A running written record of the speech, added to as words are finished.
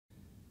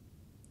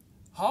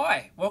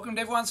Hi, welcome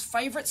to everyone's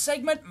favourite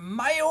segment,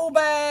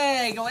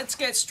 Mailbag. Let's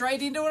get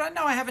straight into it. I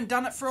know I haven't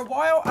done it for a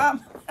while.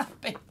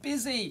 I've been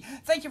busy.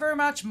 Thank you very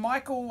much,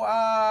 Michael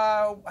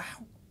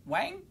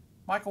Wang,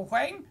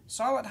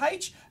 Silent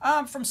H,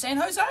 from San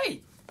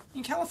Jose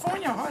in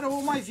California. Hi to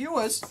all my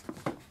viewers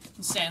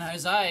in San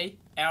Jose.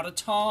 Out of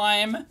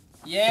time.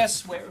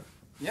 Yes,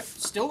 yep,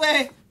 still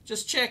there.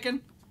 Just checking.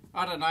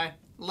 I don't know.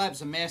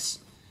 Lab's a mess.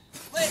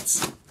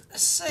 Let's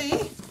see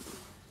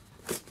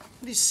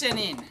what he's sent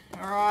in.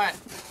 All right.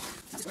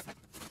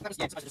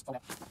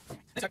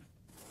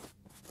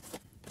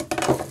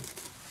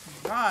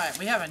 Right,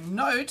 we have a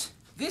note.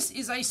 This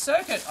is a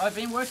circuit I've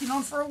been working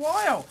on for a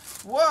while.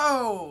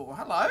 Whoa,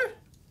 hello.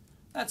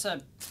 That's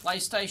a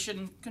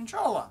PlayStation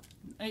controller.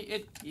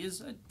 It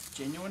is a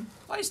genuine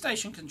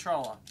PlayStation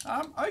controller.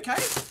 Okay.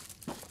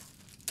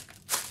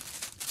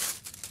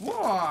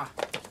 Whoa.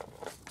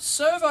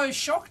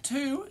 ServoShock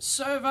 2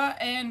 server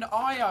and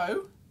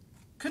I/O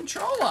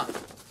controller.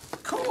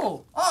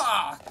 Cool.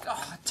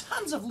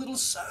 Tons of little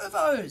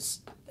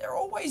servos. They're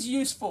always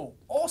useful.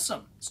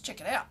 Awesome. Let's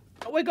check it out.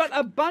 We've got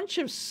a bunch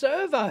of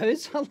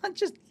servos. I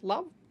just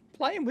love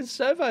playing with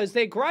servos.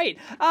 They're great.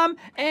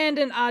 And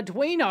an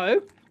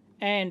Arduino.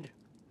 And,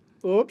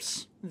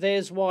 oops,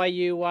 there's why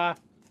you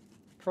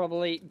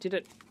probably, did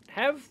it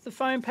have the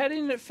foam pad in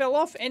and it fell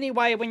off?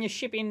 Anyway, when you're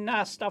shipping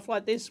stuff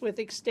like this with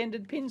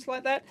extended pins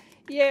like that,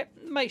 yeah,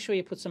 make sure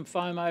you put some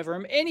foam over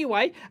them.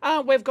 Anyway,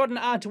 we've got an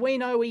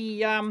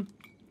Arduino-y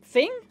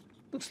thing.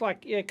 Looks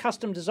like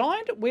custom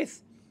designed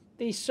with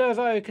the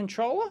servo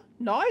controller.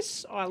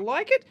 Nice, I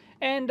like it.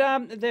 And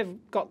they've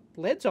got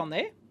LEDs on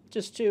there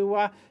just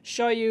to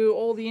show you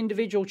all the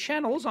individual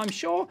channels, I'm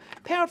sure,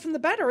 powered from the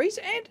batteries.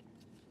 And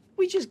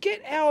we just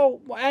get our,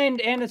 and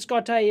it's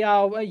got a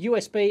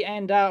USB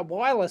and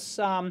wireless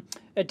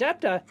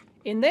adapter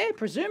in there,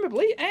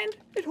 presumably, and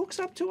it hooks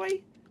up to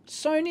a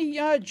Sony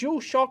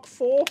DualShock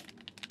 4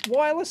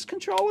 wireless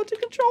controller to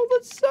control the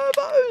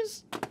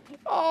servos.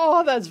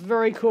 Oh, that's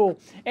very cool.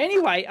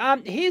 Anyway,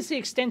 here's the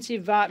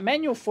extensive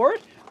manual for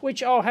it,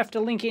 which I'll have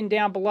to link in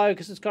down below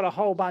because it's got a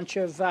whole bunch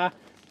of,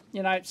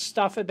 you know,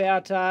 stuff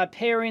about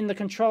pairing the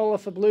controller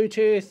for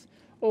Bluetooth,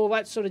 all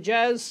that sort of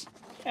jazz.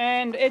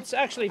 And it's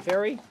actually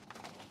very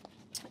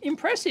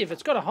impressive.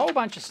 It's got a whole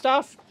bunch of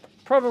stuff,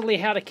 probably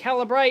how to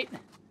calibrate,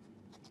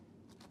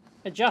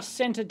 adjust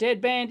center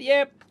deadband,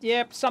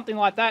 yep, something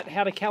like that,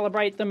 how to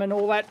calibrate them and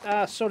all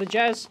that sort of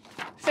jazz.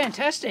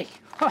 Fantastic.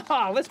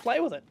 Let's play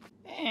with it.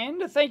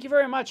 And thank you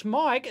very much,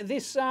 Mike.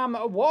 This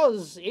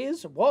was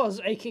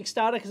a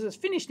Kickstarter because it's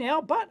finished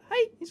now, but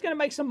hey, he's going to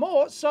make some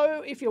more.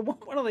 So if you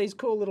want one of these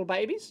cool little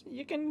babies,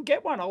 you can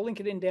get one. I'll link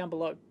it in down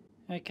below.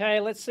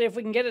 Okay, let's see if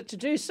we can get it to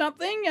do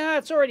something.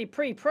 It's already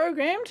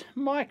pre-programmed.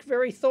 Mike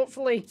very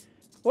thoughtfully,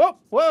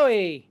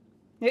 whoa,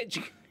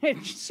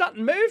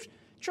 something moved.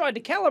 Tried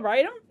to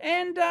calibrate them,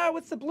 and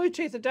with the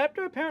Bluetooth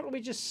adapter, apparently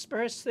we just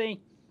press the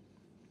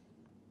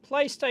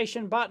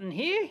PlayStation button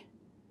here,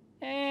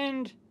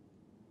 and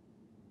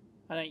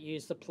I don't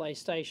use the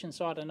PlayStation,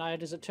 so I don't know.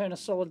 Does it turn a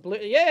solid blue?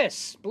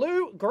 Yes,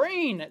 blue,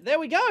 green. There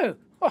we go.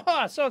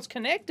 So it's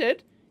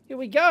connected. Here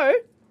we go.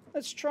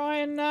 Let's try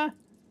and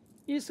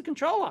use the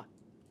controller.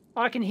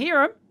 I can hear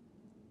them.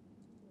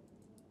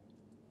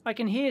 I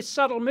can hear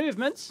subtle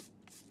movements.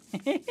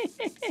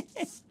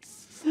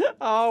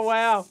 Oh,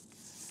 wow.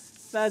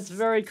 That's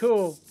very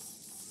cool.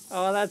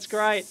 Oh, that's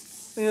great.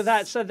 Look at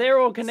that. So they're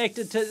all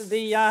connected to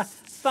the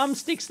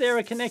thumbsticks there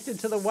are connected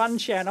to the one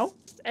channel.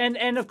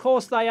 And of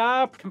course, they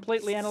are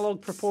completely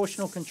analog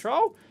proportional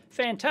control.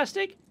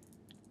 Fantastic.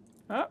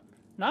 Oh,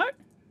 no.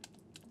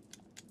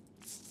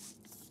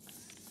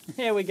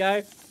 There we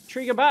go.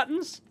 Trigger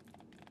buttons.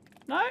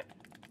 No.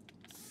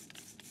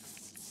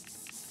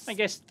 I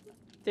guess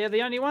they're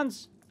the only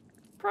ones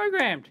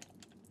programmed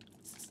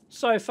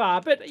so far.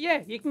 But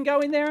yeah, you can go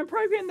in there and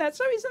program that.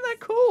 So isn't that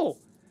cool?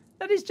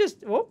 That is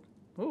just,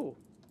 ooh.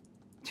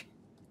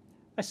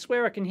 I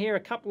swear I can hear a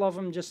couple of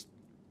them just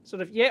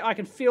sort of, yeah, I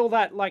can feel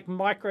that like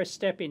micro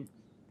stepping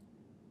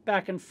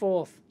back and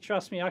forth.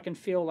 Trust me, I can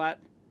feel that.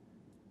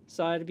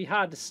 So it'd be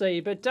hard to see.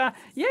 But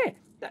yeah.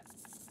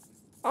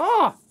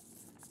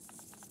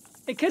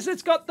 Because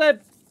it's got the,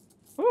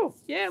 oh,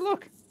 yeah,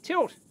 look,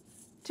 tilt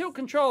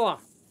controller.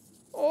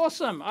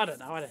 Awesome. I don't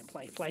know, I don't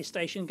play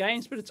PlayStation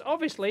games, but it's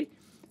obviously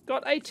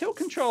got a tilt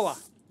controller.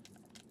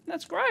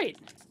 That's great.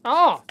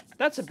 Oh,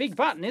 that's a big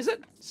button, is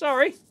it?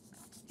 Sorry.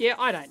 Yeah,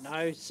 I don't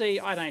know. See,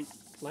 I don't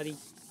bloody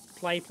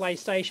play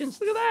PlayStations.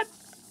 Look at that.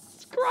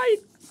 It's great.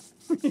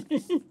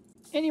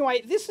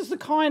 Anyway, this is the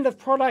kind of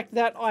product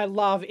that I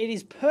love. It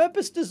is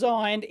purpose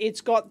designed. It's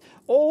got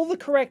all the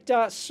correct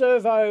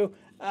servo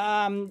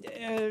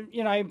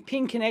you know,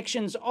 pin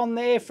connections on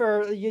there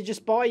for, you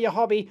just buy your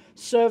hobby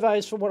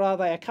servos for, what are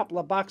they, a couple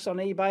of bucks on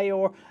eBay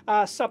or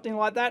something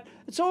like that.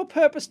 It's all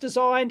purpose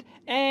designed,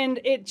 and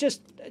it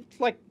just,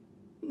 like,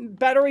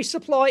 battery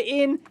supply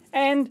in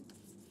and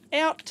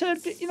out to,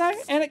 you know,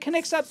 and it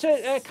connects up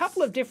to a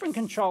couple of different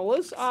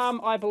controllers,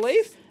 I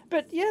believe.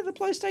 But yeah, the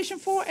PlayStation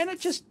 4, and it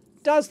just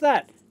does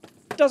that.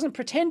 Doesn't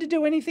pretend to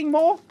do anything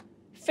more.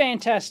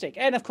 fantastic.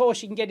 And of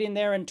course you can get in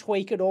there and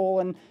tweak it all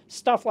and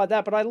stuff like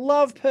that, but I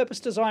love purpose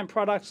designed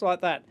products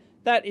like that.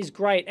 That is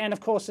great. And of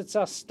course it's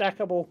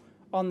stackable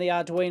on the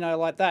Arduino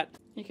like that.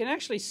 You can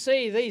actually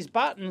see these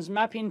buttons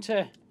map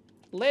into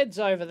LEDs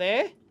over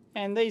there,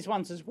 and these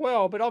ones as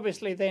well, but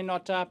obviously they're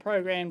not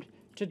programmed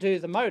to do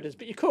the motors,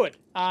 but you could.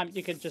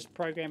 You could just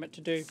program it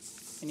to do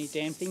any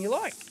damn thing you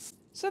like.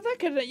 So that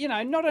could, you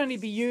know, not only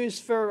be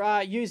used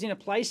for using a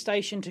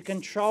PlayStation to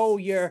control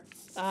your,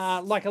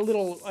 like a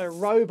little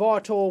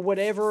robot or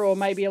whatever, or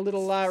maybe a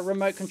little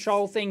remote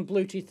control thing.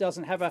 Bluetooth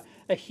doesn't have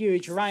a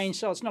huge range,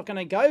 so it's not going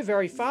to go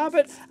very far,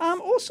 but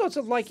all sorts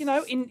of, like, you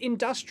know,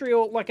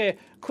 industrial, like a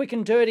quick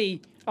and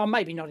dirty, or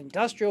maybe not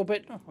industrial,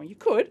 but well, you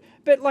could,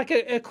 but like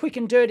a quick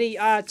and dirty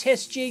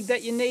test jig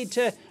that you need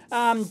to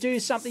do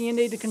something, you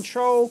need to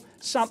control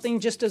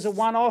something just as a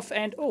one-off,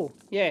 and oh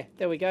yeah,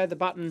 there we go, the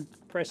button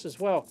press as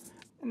well.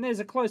 And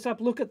there's a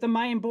close-up look at the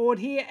main board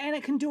here, and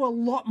it can do a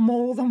lot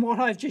more than what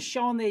I've just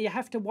shown there. You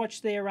have to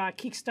watch their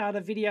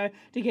Kickstarter video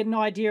to get an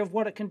idea of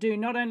what it can do.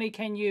 Not only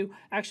can you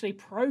actually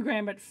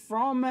program it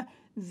from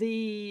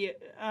the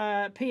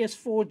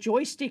PS4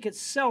 joystick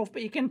itself,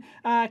 but you can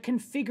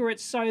configure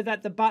it so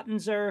that the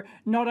buttons are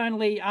not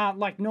only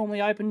like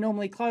normally open,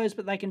 normally closed,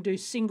 but they can do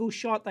single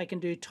shot, they can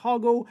do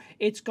toggle.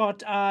 It's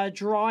got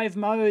drive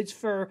modes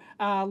for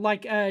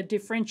like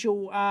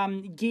differential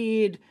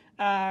geared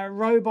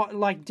robot,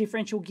 like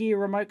differential gear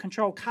remote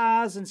control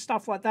cars and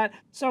stuff like that.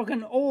 So it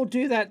can all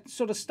do that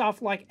sort of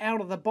stuff like out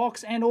of the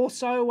box, and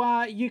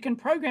also you can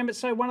program it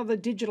so one of the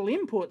digital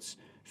inputs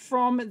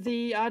from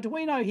the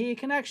Arduino here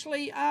can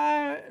actually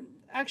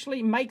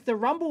make the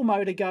rumble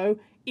motor go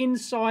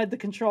inside the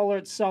controller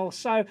itself.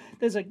 So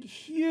there's a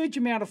huge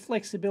amount of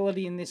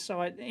flexibility in this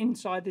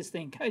inside this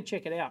thing. Go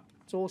check it out.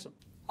 It's awesome.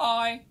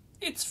 Hi,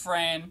 it's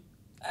Fran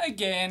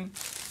again.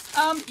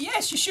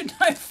 Yes, you should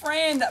know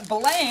Fran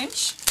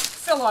Blanche,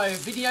 fellow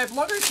video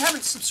blogger. If you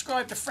haven't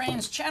subscribed to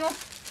Fran's channel,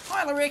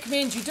 highly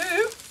recommend you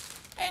do.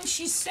 And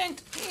she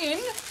sent in,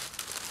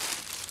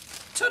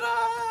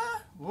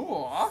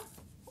 ta-da!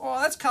 Oh,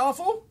 that's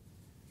colourful.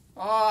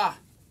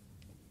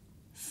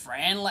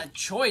 Franlab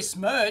choice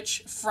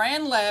merch,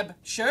 Franlab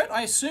shirt.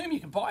 I assume you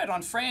can buy it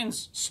on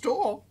Fran's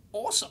store.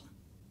 Awesome.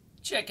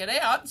 Check it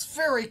out. It's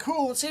very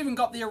cool. It's even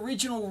got the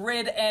original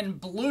red and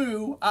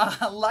blue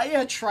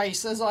layer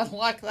traces. I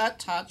like that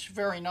touch.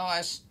 Very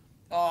nice.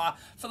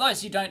 For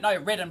those who don't know,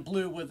 red and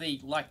blue were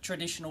the like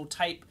traditional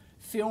tape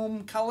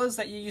film colours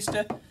that you used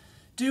to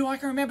do. I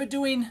can remember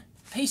doing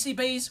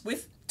PCBs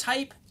with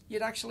tape.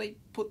 You'd actually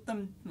put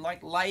them,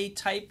 like, lay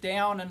tape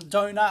down and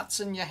donuts,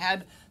 and you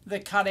had the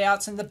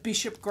cutouts and the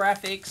Bishop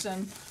graphics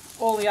and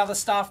all the other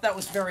stuff. That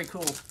was very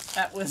cool.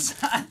 That was,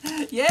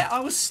 yeah, I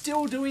was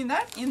still doing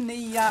that in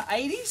the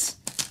 80s.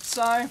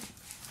 So,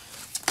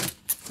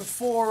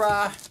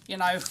 before, you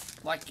know,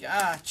 like,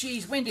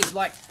 geez, when did,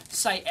 like,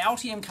 say,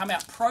 Altium come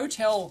out?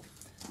 Protel,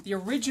 the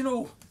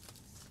original...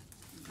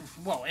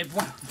 Well, it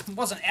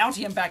wasn't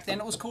Altium back then.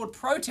 It was called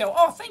Protel.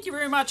 Oh, thank you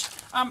very much.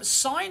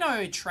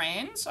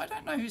 Sinotrans. I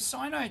don't know who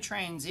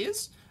Sinotrans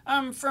is.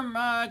 From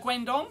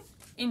Guangdong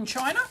in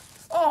China.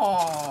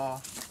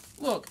 Oh,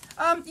 look.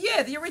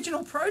 Yeah, the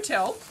original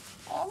Protel.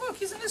 Oh,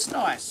 look, isn't this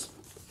nice?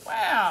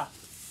 Wow.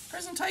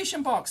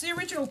 Presentation box. The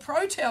original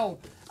Protel.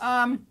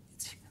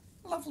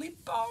 Lovely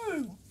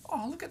bow.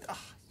 Oh, look at that.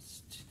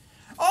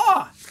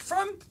 Oh,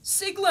 from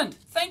Sigland.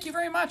 Thank you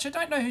very much. I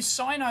don't know who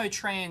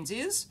Sinotrans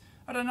is.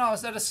 I don't know,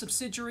 is that a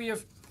subsidiary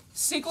of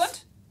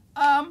Sigland?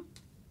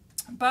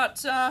 But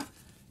to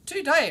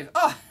Dave,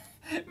 oh,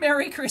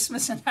 Merry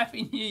Christmas and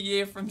Happy New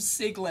Year from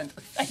Sigland.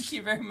 Thank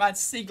you very much,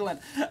 Sigland.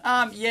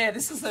 Yeah,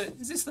 is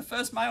this the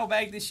first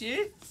mailbag this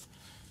year?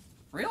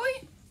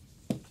 Really?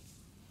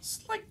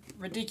 It's like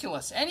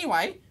ridiculous.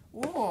 Anyway,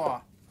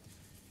 oh,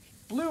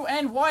 blue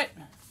and white.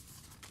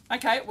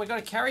 Okay, we've got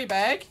a carry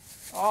bag.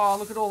 Oh,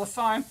 look at all the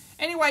foam.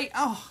 Anyway,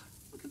 oh,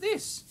 look at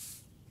this.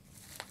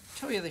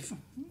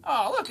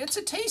 Oh, look, it's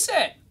a tea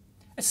set.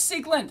 A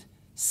Sigland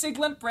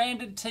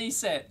branded tea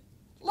set.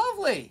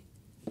 Lovely.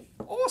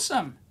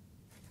 Awesome.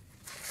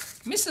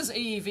 Mrs.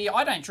 EEV,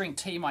 I don't drink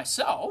tea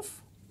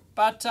myself,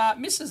 but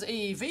Mrs.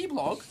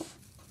 EEVblog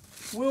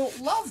will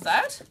love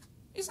that.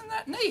 Isn't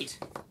that neat?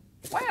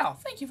 Wow,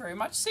 thank you very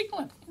much,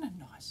 Sigland. In a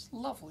nice,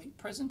 lovely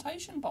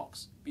presentation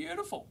box.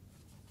 Beautiful.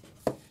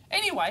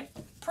 Anyway,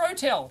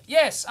 Protel.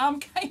 Yes,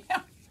 came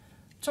out.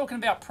 Talking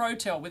about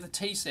Protel with a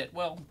tea set.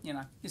 Well, you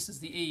know, this is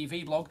the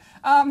EEVblog.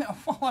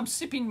 While I'm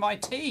sipping my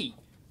tea.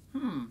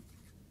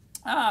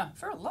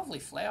 Very lovely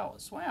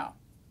flowers. Wow.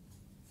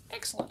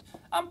 Excellent.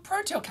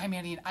 Protel came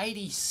out in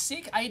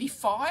 86,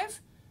 85?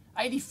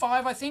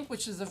 85, I think,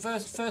 which is the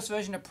first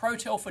version of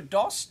Protel for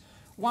DOS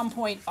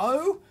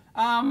 1.0.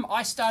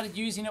 I started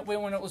using it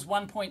when it was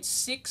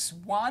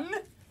 1.61,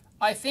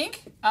 I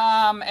think.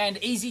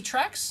 And Easy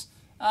Tracks.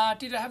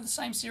 Did it have the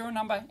same serial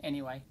number?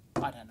 Anyway,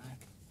 I don't know.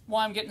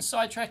 Why I'm getting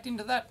sidetracked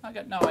into that, I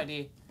got no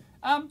idea.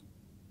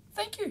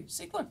 Thank you,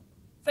 Sigland.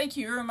 Thank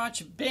you very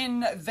much,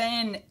 Ben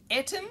Van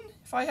Etten,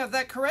 if I have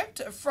that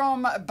correct,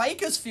 from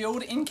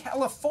Bakersfield in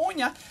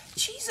California.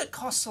 Geez, it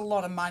costs a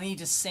lot of money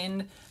to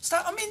send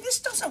stuff. I mean, this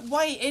doesn't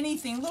weigh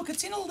anything. Look,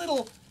 it's in a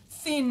little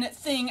thin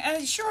thing,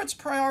 and sure, it's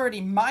priority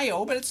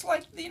mail, but it's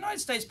like the United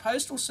States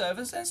Postal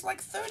Service, and it's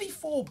like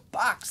 34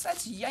 bucks.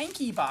 That's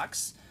Yankee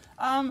bucks.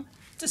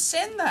 To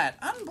send that.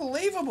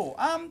 Unbelievable.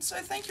 So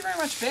thank you very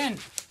much, Ben.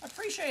 I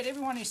appreciate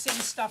everyone who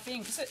sends stuff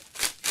in, because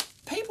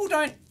people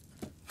don't...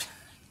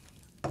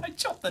 I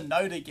chopped the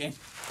note again.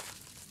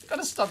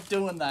 Gotta stop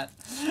doing that.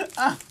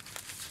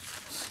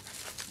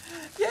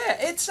 Yeah,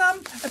 it's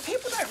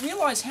people don't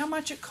realise how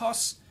much it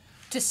costs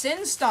to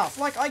send stuff.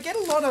 Like, I get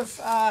a lot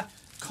of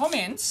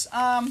comments,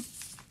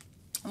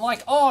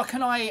 like, oh,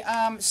 can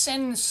I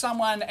send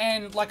someone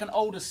and like an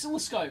old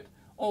oscilloscope,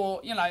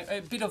 or, you know,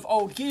 a bit of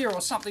old gear or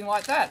something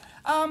like that.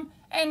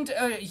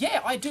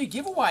 Yeah, I do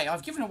give away.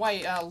 I've given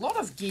away a lot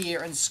of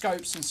gear and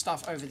scopes and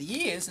stuff over the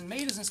years, and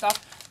meters and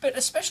stuff, but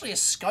especially a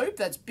scope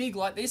that's big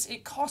like this,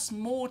 it costs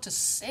more to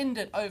send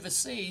it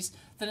overseas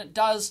than it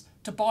does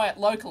to buy it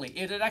locally.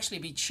 It'd actually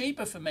be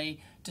cheaper for me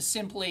to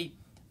simply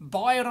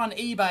buy it on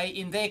eBay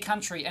in their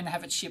country and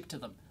have it shipped to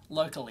them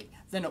locally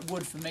than it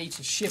would for me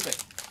to ship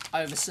it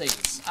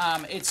overseas.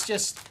 It's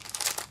just...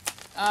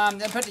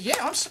 but yeah,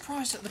 I'm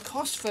surprised at the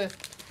cost for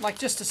like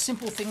just a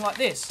simple thing like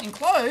this.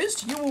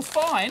 Enclosed, you will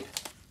find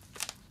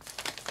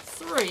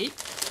 3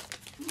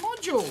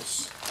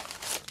 modules.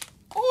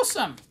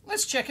 Awesome.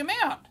 Let's check them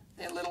out.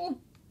 They're little,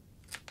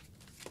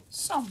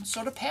 some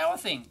sort of power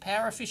thing.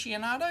 Power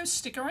aficionados,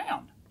 stick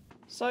around.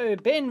 So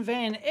Ben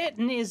Van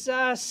Etten is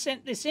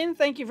sent this in.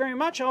 Thank you very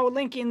much. I will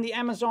link in the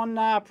Amazon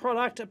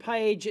product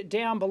page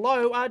down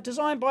below.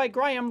 Designed by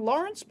Graham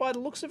Lawrence, by the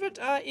looks of it,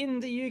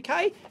 in the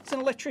UK. He's an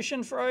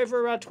electrician for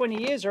over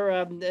 20 years,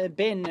 or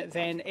Ben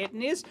Van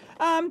Etten is.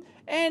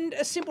 And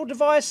a simple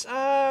device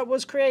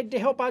was created to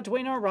help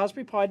Arduino and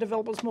Raspberry Pi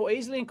developers more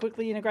easily and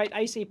quickly integrate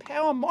AC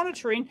power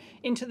monitoring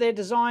into their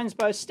designs,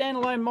 both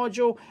standalone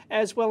module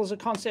as well as a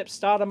concept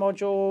starter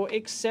module,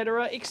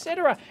 etc.,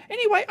 etc.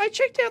 Anyway, I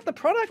checked out the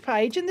product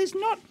page, and there's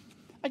not,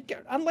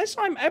 unless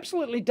I'm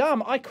absolutely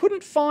dumb, I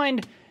couldn't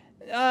find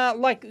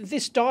like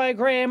this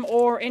diagram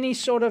or any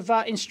sort of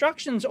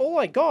instructions. All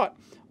I got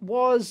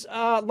was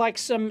like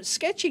some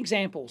sketch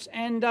examples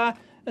and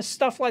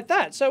stuff like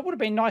that. So it would have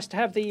been nice to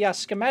have the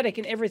schematic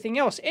and everything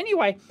else.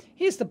 Anyway,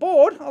 here's the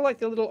board. I like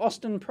the little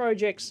Austin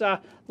Projects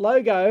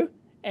logo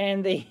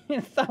and the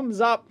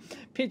thumbs up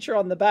picture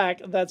on the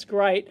back. That's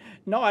great.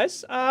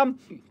 Nice.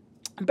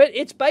 But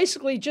it's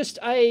basically just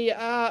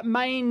a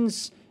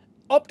mains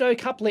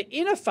optocoupler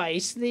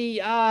interface,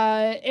 the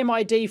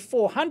MID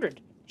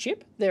 400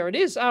 chip. There it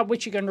is,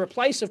 which you can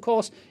replace, of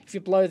course, if you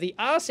blow the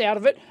arse out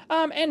of it.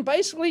 And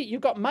basically,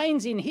 you've got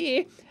mains in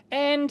here,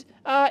 and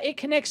it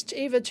connects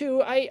either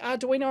to a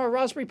Arduino or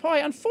Raspberry Pi.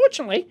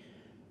 Unfortunately,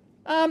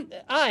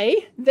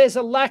 there's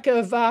a lack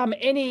of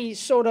any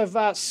sort of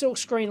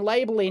silkscreen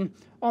labeling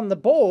on the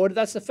board.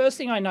 That's the first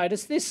thing I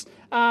noticed. This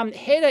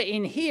header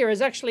in here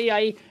is actually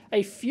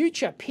a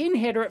future pin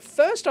header. At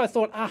first I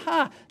thought,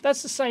 aha,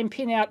 that's the same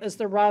pin out as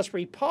the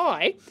Raspberry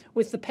Pi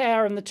with the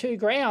power and the 2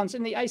 grounds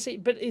and the AC,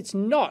 but it's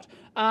not.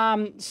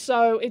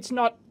 So it's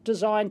not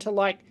designed to,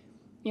 like,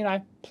 you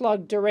know,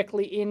 plug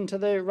directly into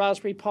the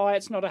Raspberry Pi.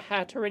 It's not a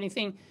hat or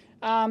anything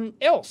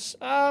else.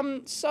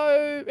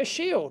 So a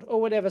shield or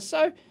whatever.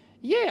 So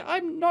yeah,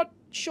 I'm not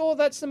sure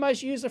that's the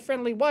most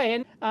user-friendly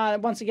way.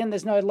 And once again,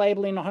 there's no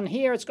labeling on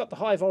here. It's got the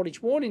high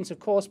voltage warnings, of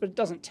course, but it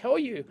doesn't tell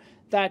you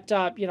that,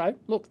 you know,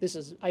 look, this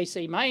is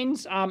AC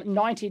mains,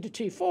 90 to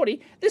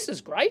 240. This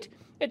is great.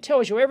 It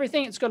tells you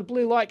everything. It's got a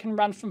blue light, can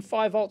run from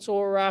 5 volts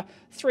or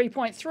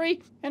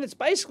 3.3, and it's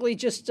basically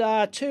just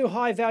 2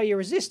 high-value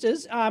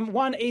resistors,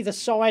 one either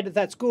side.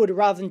 That's good,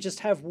 rather than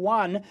just have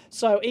one.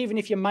 So even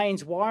if your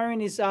mains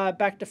wiring is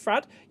back to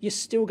front, you're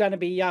still going to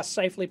be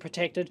safely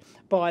protected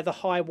by the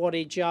high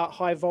wattage,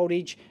 high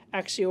voltage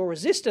axial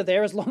resistor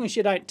there, as long as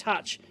you don't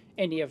touch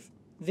any of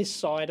this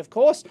side, of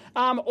course.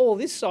 Or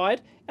this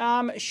side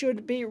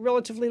should be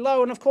relatively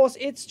low, and of course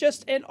it's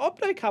just an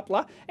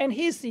optocoupler. And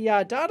here's the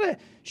data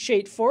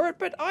sheet for it,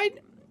 but I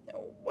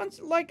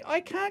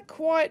can't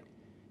quite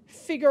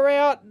figure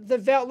out the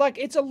value. Like,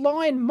 it's a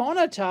line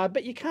monitor,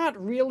 but you can't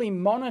really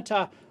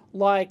monitor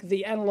like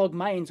the analog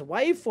mains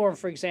waveform,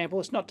 for example.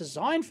 It's not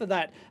designed for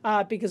that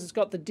because it's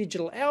got the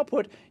digital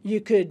output. You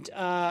could,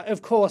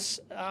 of course,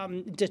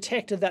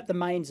 detect that the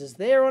mains is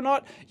there or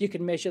not. You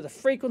can measure the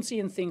frequency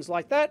and things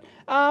like that.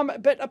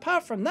 But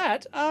apart from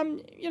that,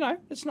 you know,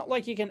 it's not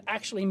like you can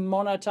actually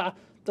monitor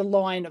the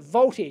line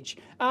voltage.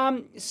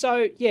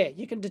 So yeah,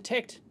 you can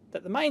detect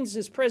that the mains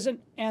is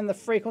present and the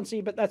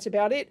frequency, but that's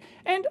about it.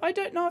 And I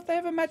don't know if they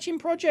have a matching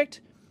project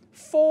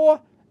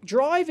for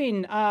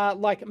driving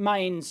like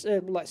mains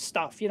like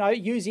stuff, you know,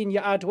 using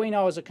your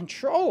Arduino as a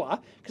controller,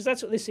 because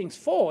that's what this thing's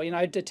for, you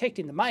know,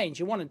 detecting the mains.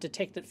 You want to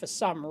detect it for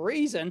some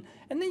reason,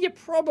 and then you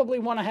probably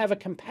want to have a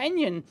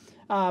companion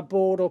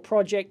board or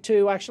project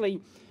to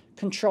actually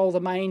control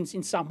the mains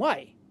in some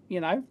way,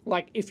 you know,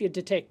 like if you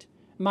detect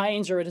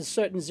mains or at a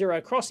certain zero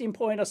crossing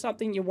point or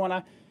something, you want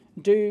to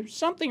do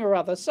something or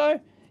other.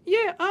 So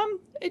yeah,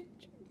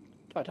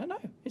 I don't know.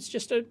 It's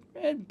just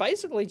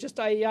basically just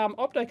a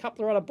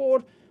optocoupler on a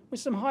board with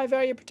some high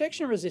value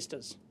protection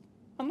resistors.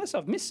 Unless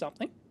I've missed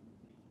something.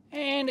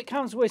 And it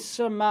comes with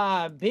some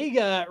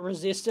bigger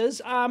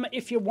resistors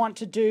if you want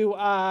to do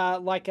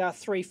like a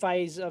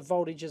 3-phase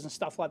voltages and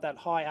stuff like that,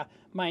 higher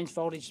mains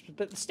voltage.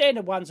 But the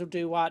standard ones will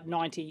do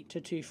 90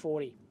 to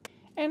 240.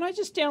 And I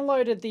just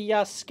downloaded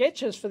the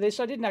sketches for this.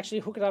 I didn't actually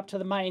hook it up to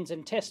the mains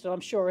and test it.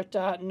 I'm sure it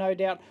no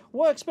doubt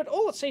works. But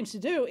all it seems to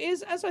do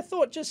is, as I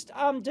thought, just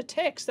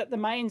detects that the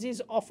mains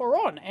is off or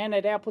on. And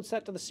it outputs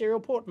that to the serial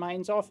port,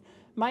 mains off,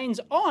 mains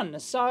on.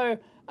 So,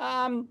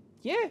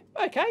 yeah,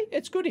 okay,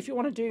 it's good if you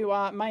want to do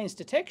mains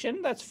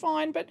detection. That's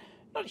fine, but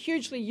not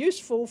hugely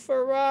useful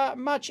for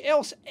much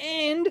else.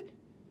 And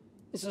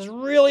this is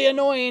really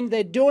annoying.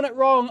 They're doing it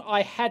wrong.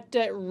 I had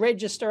to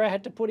register. I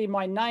had to put in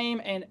my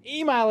name and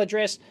email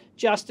address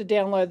just to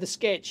download the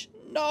sketch.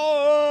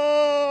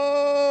 No!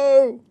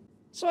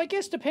 So I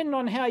guess depending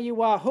on how you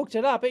hooked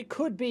it up, it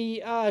could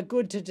be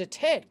good to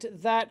detect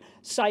that,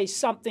 say,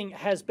 something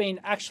has been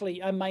actually,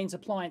 a mains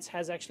appliance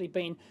has actually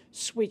been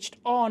switched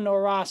on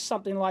or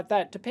something like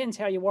that. Depends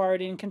how you wire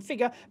it in and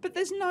configure. But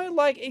there's no,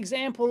 like,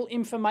 example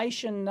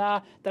information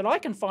that I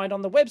can find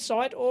on the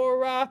website,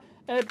 or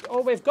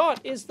all we've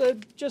got is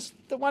just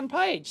the one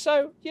page.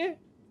 So, yeah,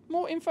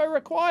 more info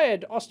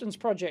required, Austin's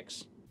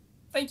Projects.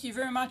 Thank you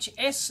very much,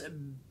 S.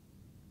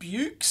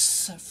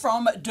 Bukes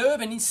from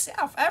Durban in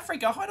South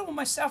Africa. Hi to all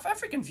my South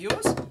African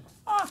viewers.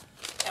 Ah,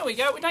 there we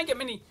go. We don't get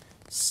many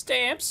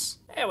stamps.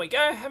 There we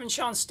go. Haven't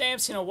shown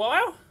stamps in a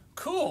while.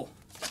 Cool.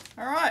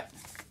 All right.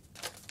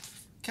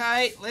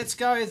 Okay, let's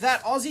go.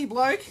 That Aussie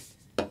bloke.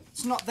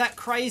 It's not that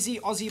crazy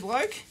Aussie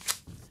bloke.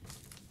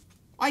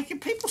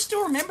 People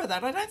still remember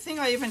that. I don't think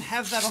I even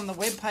have that on the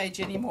webpage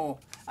anymore.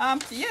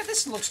 Yeah,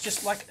 this looks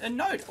just like a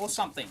note or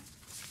something.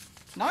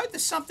 No,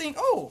 there's something.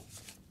 Oh.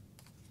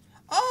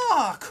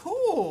 Ah,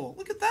 cool.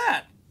 Look at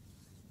that.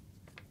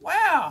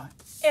 Wow.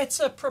 It's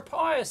a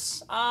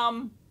Papyrus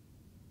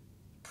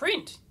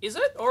print, is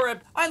it?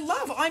 Or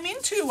I'm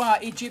into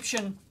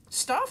Egyptian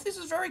stuff. This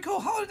is very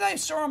cool. Holiday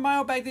saw on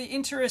Mailbag that you're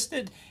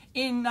interested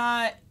in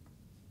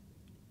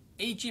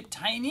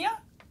Egyptania.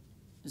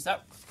 Is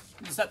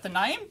that the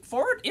name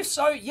for it? If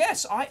so,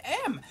 yes, I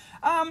am.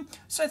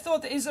 So I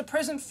thought that is a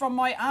present from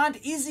my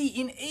Aunt Izzy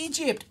in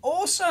Egypt.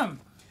 Awesome.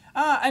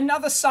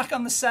 Another suck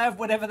on the sav,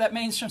 whatever that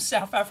means, from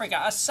South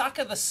Africa. A suck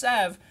of the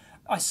sav,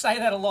 I say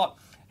that a lot.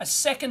 A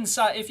second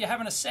suck, if you're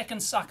having a second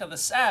suck of the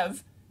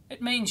sav,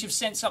 it means you've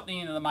sent something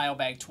into the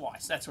mailbag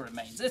twice. That's what it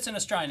means. It's an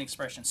Australian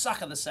expression,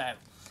 suck of the sav.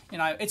 You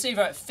know, it's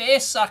either a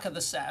fair suck of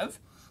the sav,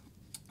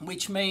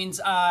 which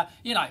means,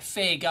 you know,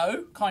 fair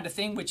go kind of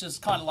thing, which is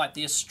kind of like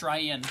the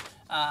Australian,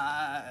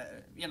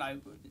 you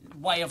know,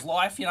 way of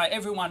life. You know,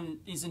 everyone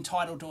is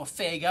entitled to a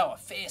fair go, a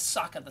fair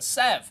suck of the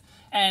sav.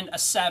 And a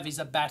sav is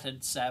a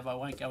battered sav. I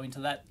won't go into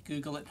that.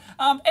 Google it.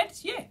 And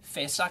yeah,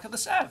 fair suck of the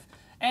sav.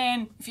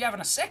 And if you're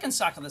having a second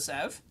suck of the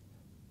sav,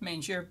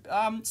 means you've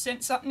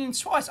sent something in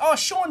twice. Oh,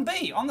 Sean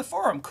B on the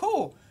forum.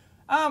 Cool.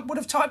 Would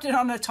have typed it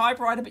on a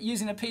typewriter, but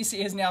using a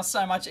PC is now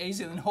so much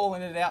easier than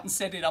hauling it out and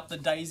setting up the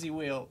daisy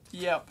wheel.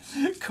 Yep.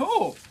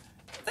 Cool.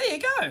 There you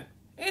go.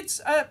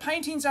 It's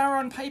paintings are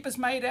on papers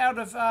made out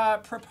of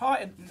I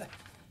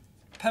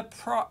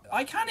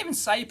can't even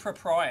say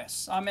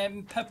Papyrus. I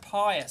mean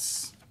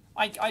Papyrus.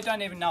 I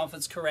don't even know if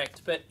it's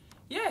correct, but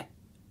yeah,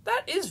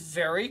 that is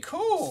very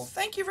cool.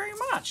 Thank you very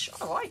much.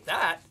 I like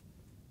that.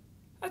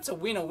 That's a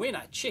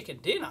winner-winner chicken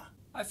dinner.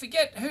 I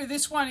forget who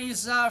this one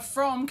is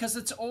from because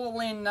it's all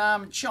in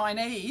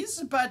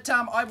Chinese, but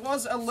I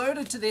was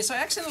alerted to this. I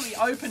accidentally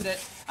opened it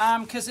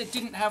because it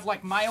didn't have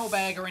like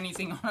Mailbag or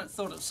anything on it.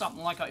 Thought it was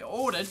something like I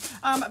ordered,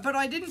 but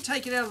I didn't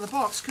take it out of the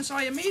box because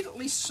I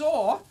immediately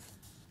saw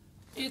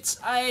it's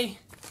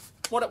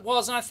what it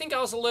was, and I think I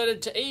was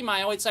alerted to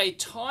email. It's a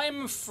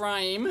time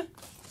frame.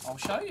 I'll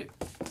show you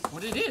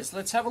what it is.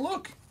 Let's have a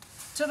look.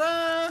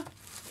 Ta-da!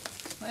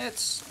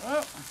 Let's...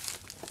 Oh.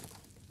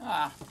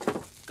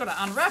 Got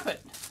to unwrap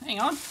it. Hang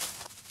on.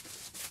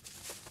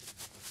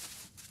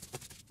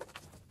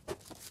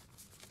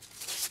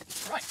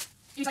 Right.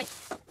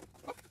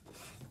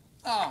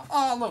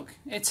 Oh, look.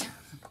 It's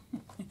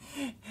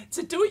it's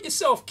a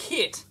do-it-yourself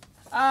kit.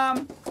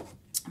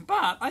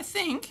 But I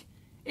think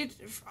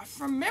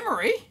from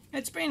memory,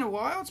 it's been a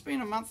while. It's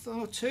been a month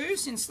or two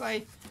since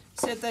they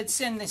said they'd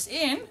send this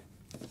in.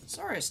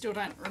 Sorry, I still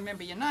don't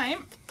remember your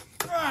name.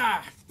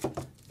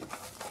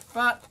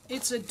 But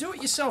it's a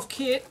do-it-yourself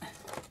kit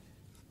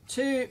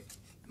to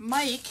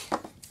make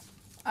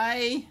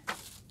a...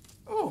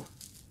 Oh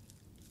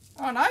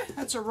no,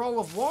 that's a roll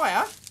of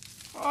wire.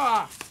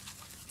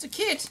 It's a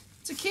kit.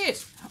 It's a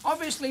kit.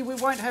 Obviously, we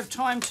won't have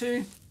time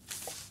to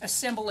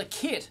assemble a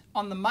kit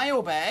on the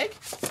mailbag.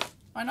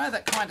 I know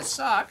that kind of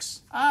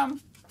sucks.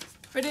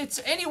 But it's...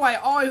 Anyway,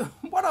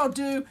 what I'll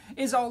do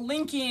is I'll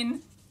link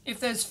in, if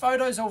there's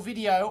photos or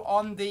video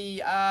on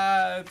the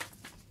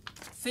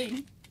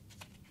thing,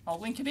 I'll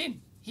link it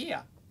in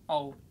here.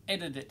 I'll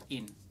edit it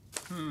in.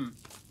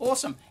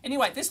 Awesome.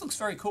 Anyway, this looks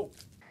very cool.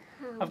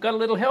 I've got a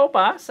little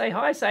helper. Say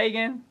hi, say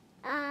again.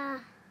 Hello.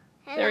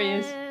 There he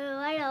is.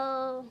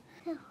 Hello.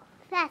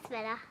 That's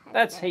better.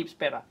 That's heaps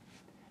better.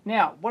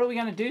 Now, what are we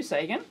going to do,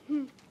 Sagan?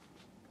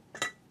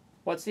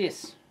 What's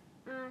this?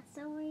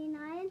 Soldering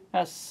iron.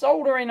 A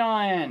soldering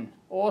iron.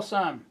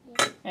 Awesome.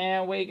 Yeah.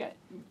 And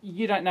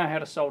you don't know how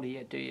to solder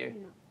yet, do you?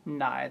 No.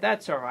 No,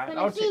 that's all right. But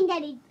I've seen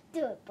Daddy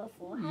do it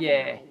before.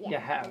 Yeah, you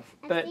have.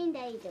 I've seen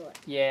Daddy do it.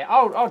 Yeah,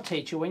 I'll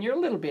teach you when you're a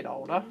little bit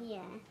older. Yeah.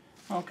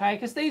 Okay,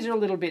 because these are a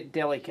little bit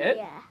delicate.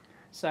 Yeah.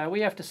 So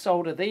we have to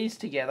solder these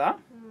together.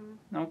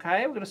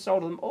 Okay, we're going to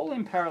solder them all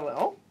in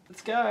parallel.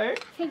 Let's go. I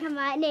think I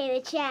might need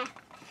a chair.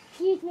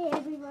 Excuse me,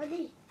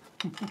 everybody.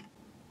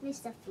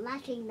 Mr.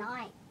 Flashing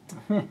Light.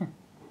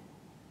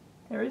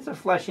 There is a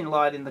flashing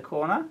light in the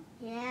corner.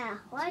 Yeah,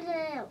 why do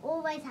they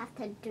always have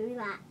to do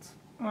that?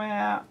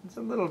 Well, it's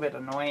a little bit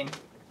annoying.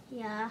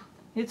 Yeah.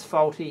 It's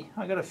faulty.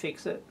 I got to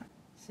fix it.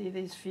 See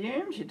these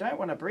fumes? You don't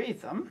want to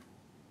breathe them.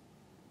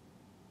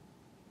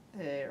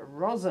 They're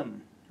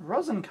rosin.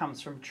 Rosin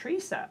comes from tree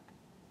sap.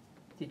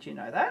 Did you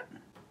know that?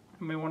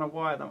 And we want to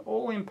wire them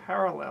all in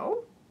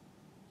parallel.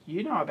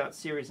 You know about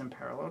series and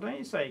parallel, don't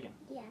you, Sagan?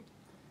 Yeah.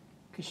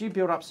 Because you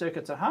build up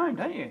circuits at home,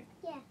 don't you?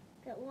 Yeah.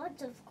 Got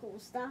lots of cool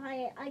stuff.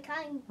 I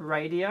can't.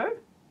 Radio?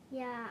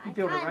 Yeah. You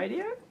build a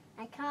radio?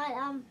 I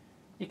can't.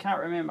 You can't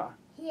remember.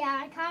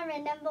 Yeah, I can't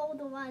remember all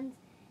the ones.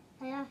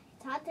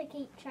 It's hard to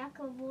keep track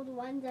of all the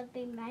ones I've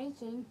been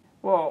making.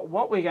 Well,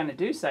 what we're going to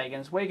do, Sagan,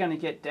 is we're going to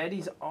get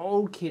Daddy's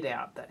old kit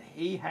out that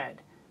he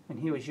had when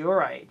he was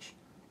your age.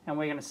 And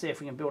we're going to see if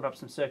we can build up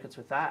some circuits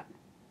with that.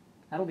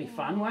 That'll be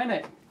fun, won't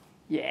it?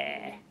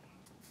 Yeah.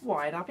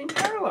 Wired up in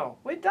parallel.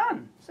 We're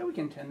done. So we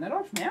can turn that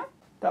off now.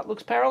 That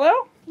looks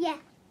parallel? Yeah.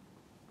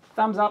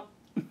 Thumbs up.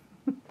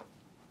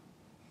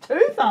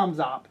 2 thumbs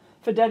up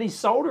for Daddy's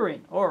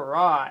soldering. All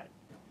right.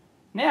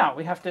 Now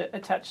we have to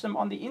attach them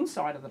on the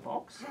inside of the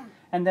box.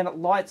 And then it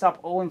lights up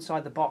all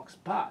inside the box.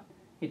 But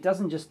it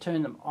doesn't just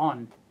turn them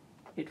on.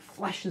 It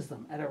flashes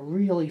them at a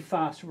really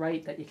fast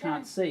rate that you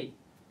can't see.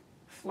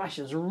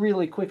 Flashes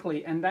really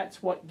quickly, and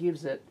that's what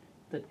gives it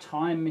the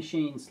time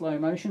machine slow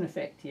motion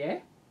effect, yeah?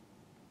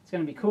 It's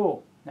going to be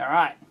cool. All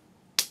right.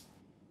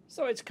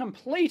 So it's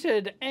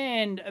completed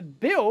and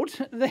built.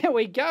 There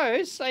we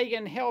go.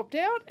 Sagan helped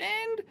out,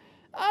 and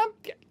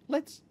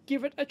let's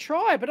give it a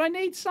try. But I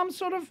need some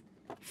sort of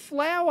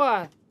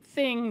flower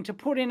thing to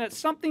put in it,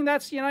 something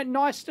that's, you know,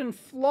 nice and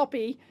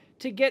floppy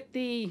to get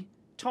the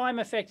time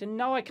effect. And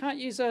no, I can't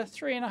use a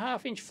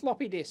 3.5-inch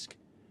floppy disk.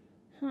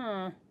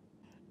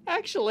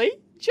 Actually,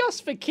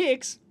 just for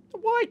kicks,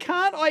 why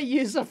can't I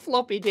use a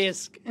floppy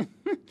disk?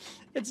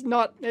 It's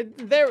not.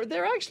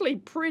 They're actually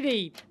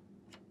pretty,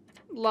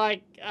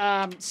 like,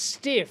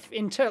 stiff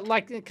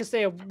because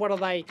they're, what are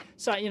they?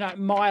 So, you know,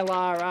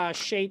 mylar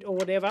sheet or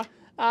whatever.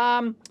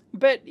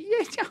 But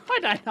yeah, I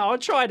don't know. I'll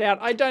try it out.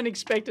 I don't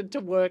expect it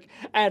to work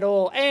at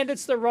all, and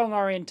it's the wrong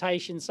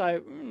orientation.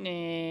 So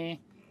nah.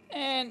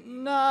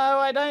 And no,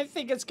 I don't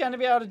think it's going to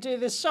be able to do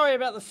this. Sorry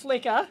about the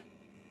flicker.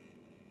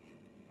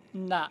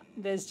 Nah,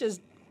 there's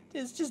just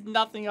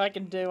nothing I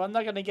can do. I'm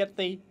not going to get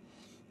the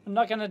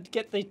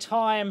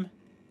time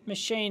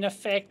machine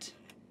effect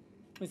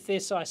with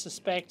this, I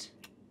suspect.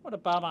 What a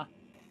bummer.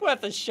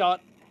 Worth a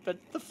shot, but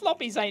the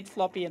floppies ain't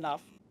floppy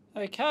enough.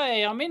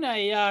 Okay, I'm in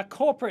a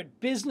corporate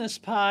business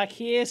park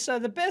here, so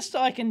the best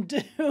I can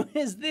do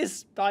is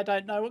this. I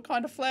don't know what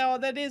kind of flower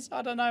that is.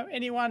 I don't know.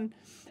 Anyone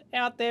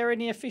out there,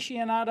 any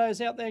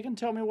aficionados out there can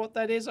tell me what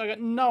that is. I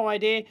got no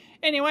idea.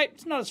 Anyway,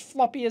 it's not as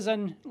floppy as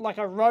like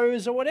a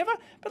rose or whatever,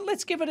 but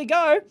let's give it a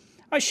go.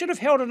 I should have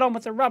held it on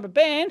with a rubber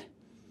band,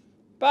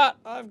 but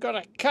I've got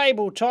a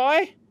cable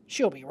tie.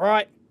 She'll be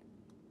right.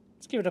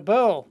 Let's give it a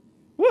whirl.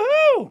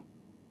 Woohoo!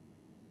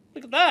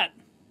 Look at that.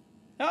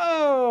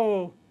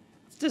 Oh,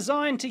 it's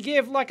designed to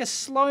give like a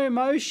slow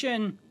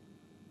motion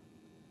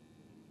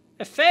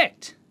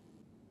effect.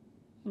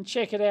 And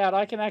check it out,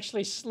 I can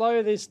actually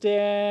slow this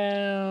down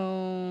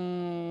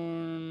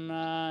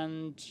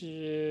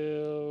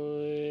until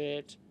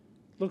it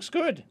looks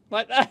good,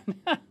 like that.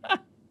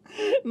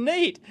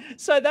 Neat.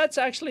 So that's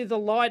actually the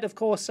light, of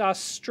course,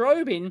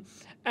 strobing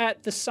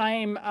at the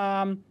same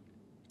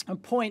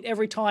point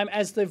every time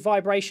as the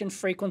vibration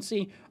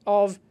frequency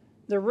of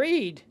the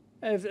reed,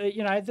 of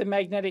you know, the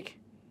magnetic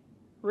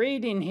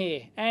reed in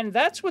here. And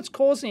that's what's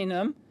causing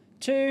them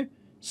to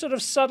sort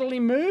of subtly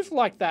move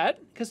like that,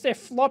 because they're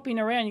flopping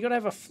around. You've got to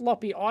have a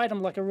floppy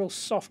item like a real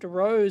soft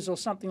rose or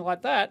something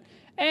like that,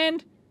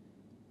 and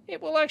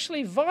it will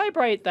actually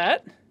vibrate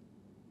that.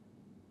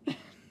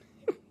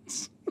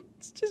 It's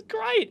just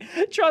great.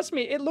 Trust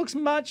me, it looks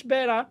much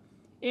better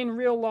in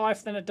real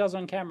life than it does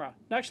on camera.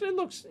 It actually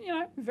looks, you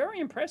know, very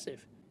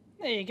impressive.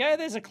 There you go.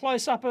 There's a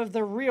close-up of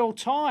the real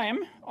time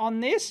on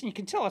this. You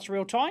can tell it's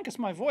real time because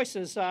my voice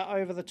is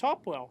over the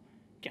top. Well,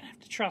 you're going to have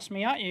to trust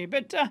me, aren't you?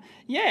 But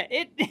yeah,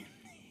 it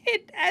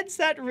adds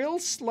that real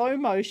slow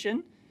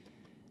motion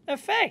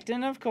effect.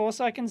 And of course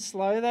I can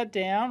slow that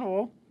down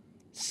or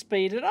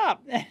speed it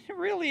up. It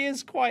really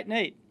is quite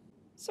neat.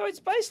 So it's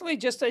basically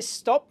just a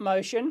stop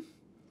motion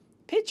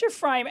picture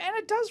frame, and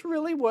it does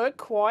really work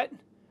quite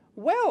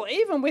well,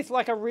 even with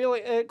like a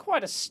really,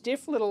 quite a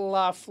stiff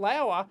little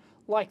flower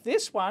like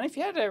this one, if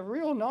you had a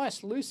real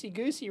nice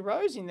loosey-goosey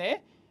rose in there,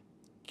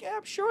 yeah,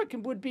 I'm sure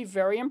it would be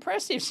very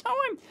impressive. So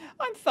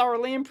I'm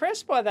thoroughly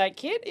impressed by that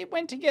kit. It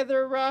went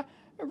together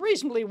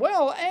reasonably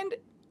well, and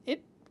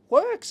it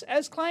works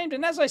as claimed.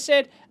 And as I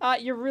said,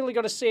 you really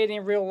got to see it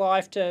in real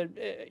life to,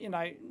 you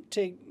know,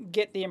 to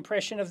get the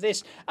impression of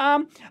this.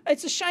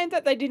 It's a shame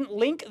that they didn't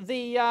link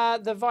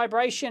the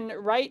vibration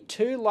rate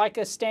to like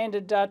a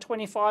standard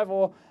 25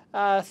 or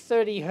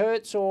 30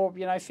 hertz or,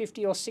 you know,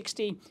 50 or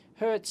 60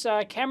 hertz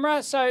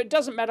camera. So it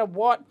doesn't matter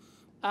what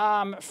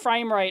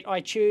frame rate I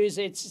choose,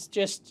 it's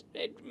just,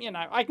 you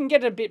know, I can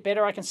get it a bit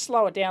better, I can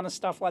slow it down and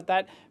stuff like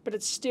that, but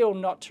it's still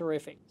not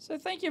terrific. So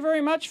thank you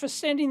very much for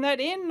sending that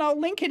in, and I'll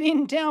link it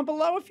in down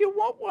below if you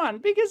want one,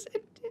 because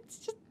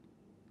it's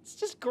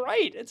just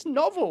great. It's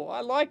novel. I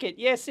like it.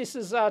 Yes, this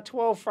is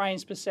 12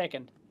 frames per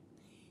second.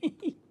 I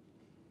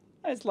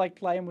just like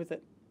playing with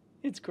it.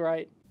 It's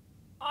great.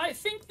 I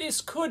think this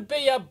could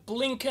be a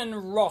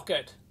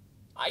Blinkenrocket.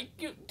 I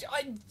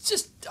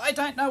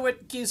don't know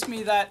what gives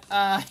me that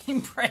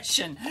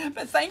impression,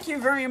 but thank you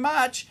very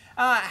much.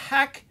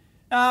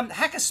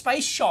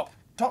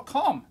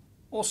 Hackerspaceshop.com,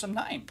 awesome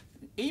name.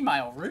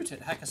 Email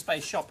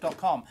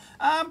root@hackerspaceshop.com.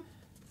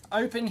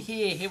 Open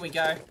here we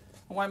go. I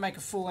won't make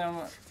a fool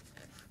out of it.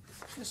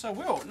 Yes, I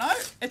will. No,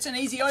 it's an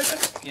easy open.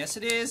 Yes,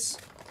 it is.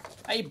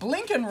 A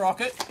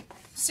Blinkenrocket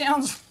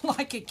sounds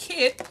like a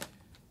kit.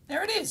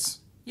 There it is.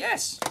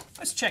 Yes,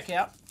 let's check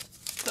out.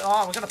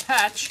 Oh, we've got a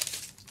patch.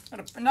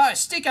 No,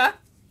 sticker.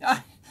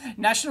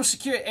 National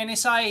Security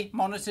NSA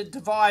monitored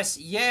device.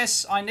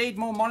 Yes, I need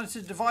more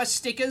monitored device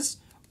stickers.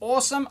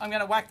 Awesome. I'm going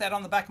to whack that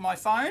on the back of my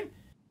phone.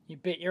 You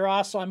bet your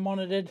ass I'm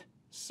monitored.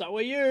 So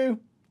are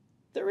you.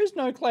 There is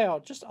no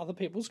cloud, just other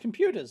people's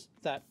computers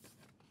that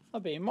are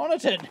being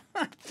monitored.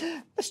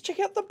 Let's check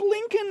out the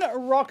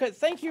Blinkenrocket.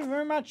 Thank you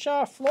very much,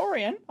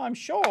 Florian. I'm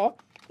sure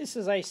this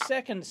is a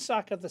second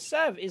suck of the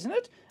Sav, isn't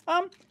it?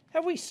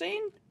 Have we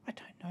seen? I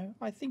don't know.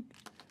 I think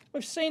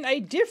we've seen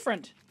a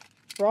different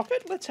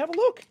rocket. Let's have a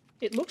look.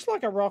 It looks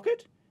like a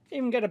rocket.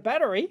 Even got a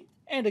battery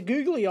and a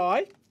googly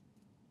eye.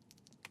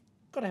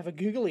 Got to have a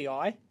googly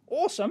eye.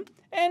 Awesome.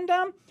 And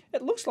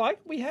it looks like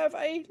we have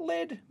a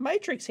LED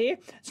matrix here.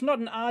 It's not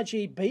an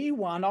RGB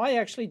one. I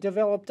actually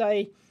developed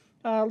a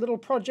little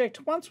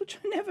project once, which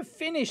I never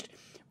finished,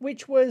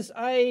 which was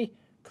a,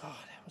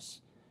 God, that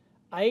was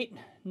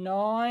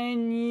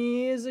 8-9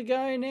 years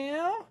ago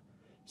now.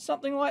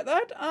 Something like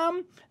that.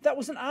 That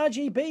was an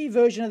RGB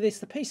version of this.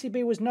 The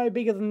PCB was no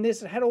bigger than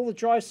this. It had all the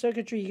drive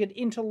circuitry. You could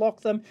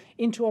interlock them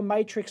into a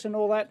matrix and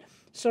all that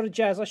sort of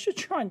jazz. I should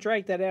try and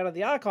drag that out of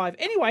the archive.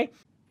 Anyway,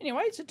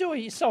 it's a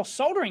do-it-yourself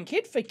soldering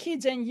kit for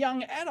kids and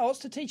young adults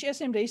to teach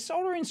SMD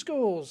solder in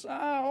schools.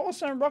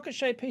 Also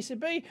rocket-shaped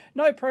PCB,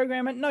 no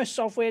programming, no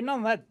software, none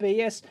of that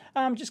BS.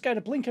 Just go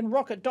to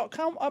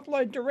blinkenrocket.com,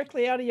 upload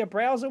directly out of your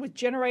browser with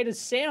generated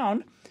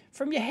sound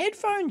from your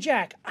headphone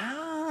jack.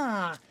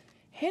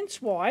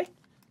 Hence why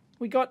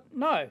we got,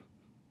 no,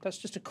 that's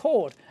just a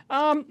cord.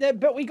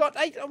 But we got,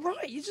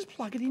 right, you just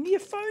plug it into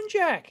your phone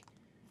jack.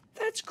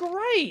 That's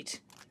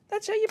great.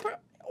 That's how you,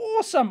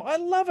 awesome. I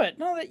love it.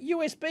 None of that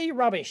USB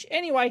rubbish.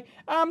 Anyway,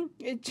 yeah,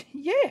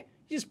 you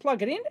just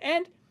plug it in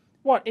and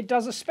what? It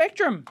does a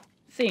spectrum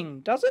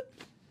thing, does it?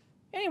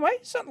 Anyway,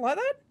 something like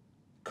that.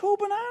 Cool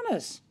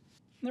bananas.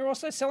 They're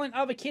also selling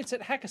other kits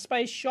at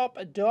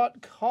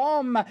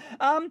hackerspaceshop.com.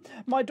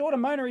 My daughter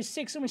Mona is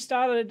 6 and we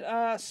started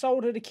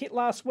soldered a kit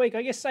last week.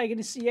 I guess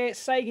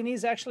Sagan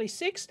is actually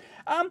 6.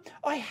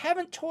 I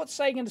haven't taught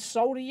Sagan to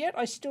solder yet.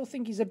 I still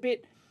think he's a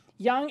bit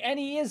young and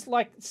he is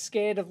like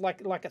scared of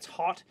like it's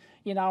hot,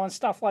 you know, and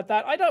stuff like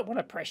that. I don't want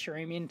to pressure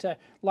him into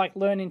like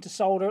learning to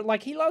solder.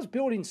 Like he loves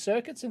building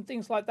circuits and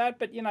things like that,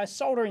 but you know,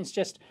 soldering's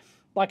just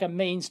like a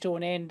means to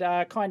an end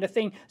kind of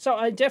thing. So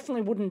I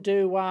definitely wouldn't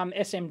do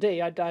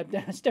SMD. I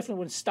definitely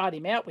wouldn't start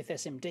him out with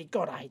SMD.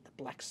 God, I hate the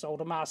black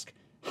solder mask.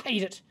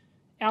 Hate it.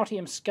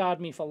 Altium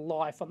scarred me for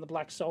life on the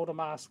black solder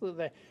mask.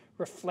 They're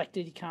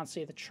reflected. You can't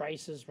see the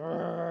traces.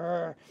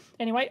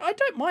 Anyway, I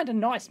don't mind a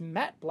nice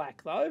matte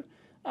black, though.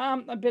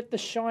 I bet the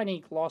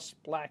shiny gloss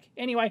black.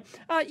 Anyway,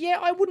 yeah,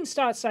 I wouldn't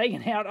start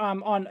Sagan out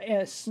on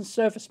a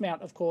surface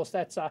mount, of course.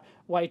 That's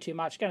way too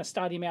much. Going to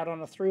start him out on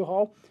a through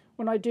hole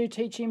when I do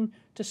teach him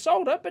to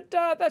solder, but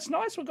that's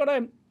nice. We've got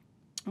a,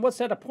 what's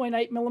that, a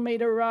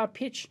 0.8mm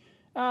pitch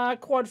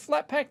quad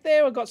flat pack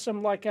there. We've got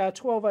some like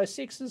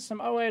 1206s, some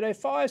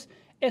 0805s,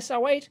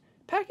 SO8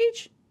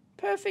 package.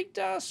 Perfect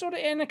sort of,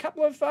 and a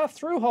couple of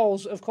through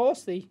holes, of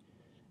course. The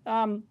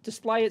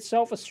display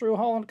itself is through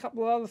hole and a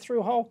couple of other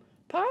through hole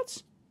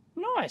parts.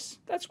 Nice.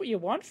 That's what you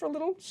want for a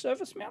little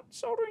surface mount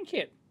soldering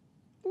kit.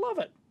 Love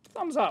it.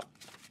 Thumbs up.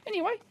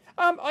 Anyway,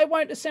 I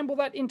won't assemble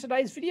that in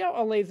today's video.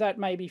 I'll leave that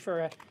maybe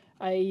for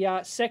a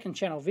second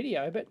channel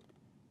video, but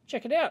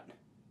check it out.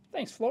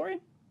 Thanks,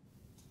 Florian.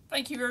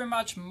 Thank you very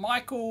much,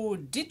 Michael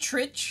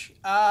Dietrich.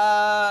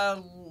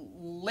 Lengede?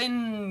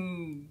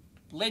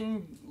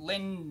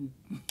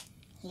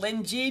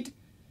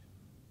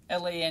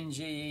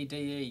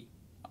 Lengede.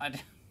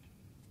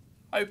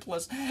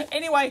 Hopeless.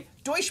 Anyway,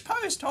 Deutsch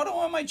Post, hold on,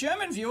 all my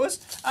German viewers.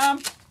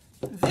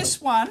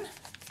 This one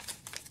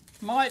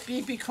might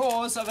be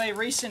because of a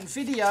recent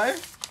video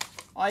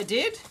I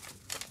did.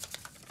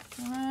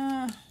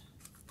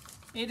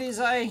 It is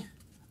a...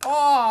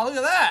 Oh, look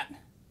at that.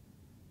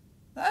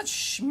 That's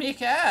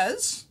schmick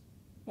as.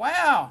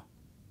 Wow.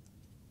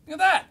 Look at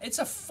that. It's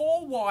a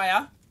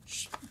 4-wire.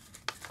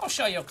 I'll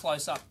show you a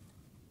close-up.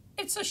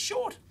 It's a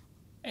short.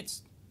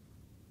 It's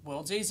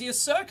world's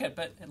easiest circuit,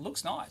 but it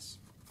looks nice.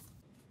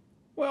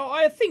 Well,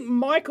 I think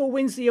Michael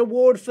wins the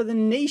award for the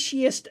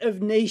nichiest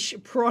of niche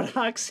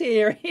products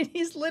here. It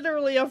is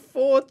literally a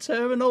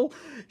 4-terminal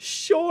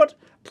short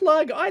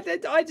plug.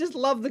 I just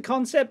love the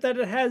concept that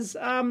it has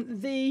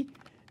the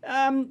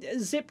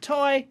zip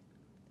tie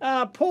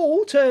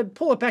pull to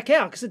pull it back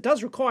out, because it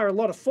does require a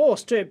lot of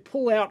force to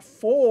pull out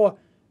 4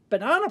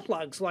 banana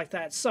plugs like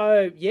that.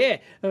 So yeah,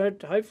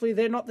 hopefully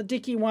they're not the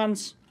dicky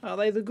ones. Are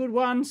they the good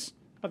ones?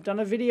 I've done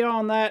a video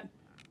on that.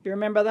 You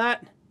remember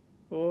that?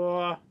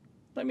 Or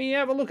let me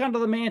have a look under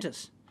the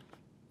mantis.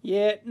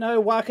 Yeah,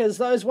 no wuckers.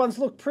 Those ones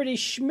look pretty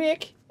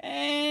schmick.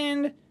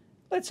 And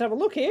let's have a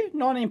look here.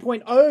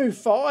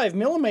 19.05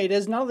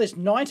 millimeters. None of this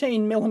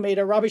 19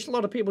 millimeter rubbish. A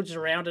lot of people just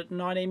round it to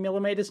 19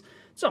 millimeters.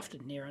 It's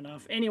often near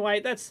enough. Anyway,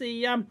 that's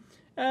the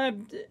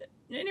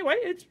anyway,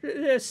 it's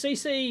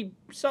CC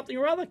something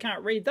or other.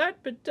 Can't read that,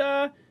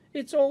 but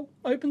it's all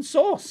open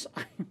source.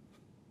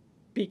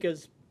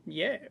 Because,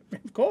 yeah,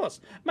 of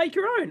course. Make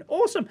your own.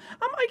 Awesome.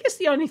 I guess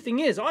the only thing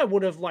is I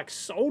would have, like,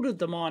 soldered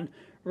them on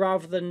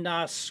rather than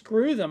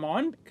screw them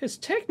on, because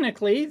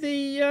technically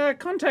the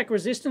contact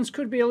resistance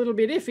could be a little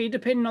bit iffy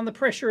depending on the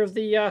pressure of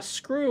the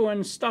screw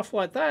and stuff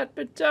like that.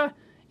 But,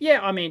 yeah,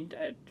 I mean,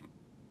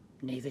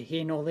 neither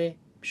here nor there.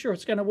 I'm sure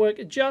it's going to work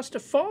just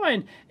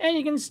fine. And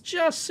you can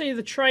just see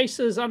the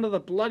traces under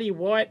the bloody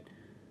white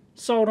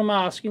solder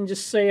mask. You can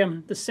just see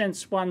them, the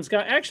sense ones go.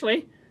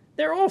 Actually,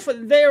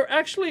 they're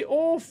actually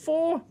all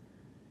 4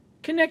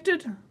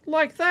 connected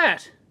like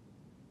that.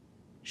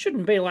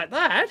 Shouldn't be like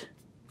that.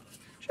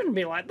 Shouldn't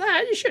be like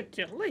that. You should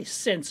at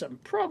least sense them.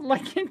 Probably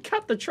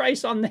cut the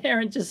trace on there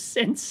and just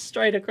sense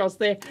straight across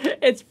there.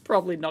 It's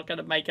probably not going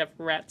to make a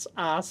rat's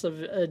ass of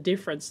a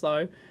difference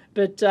though.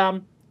 But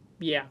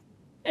yeah.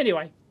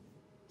 Anyway.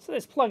 So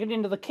let's plug it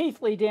into the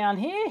Keithley down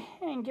here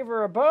and give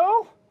her a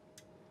whirl.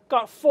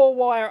 Got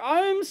 4-wire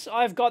ohms.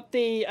 I've got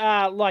the,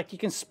 like, you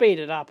can speed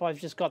it up. I've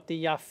just got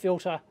the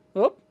filter.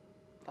 Oop,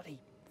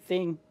 bloody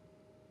thing.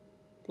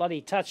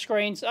 Bloody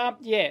touchscreens.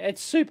 Yeah,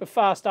 it's super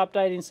fast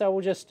updating, so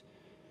we'll just...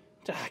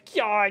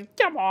 God,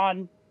 come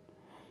on.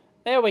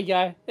 There we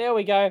go. There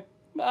we go.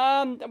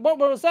 What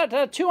was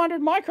that?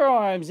 200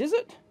 microohms, is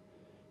it?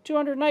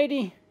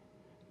 280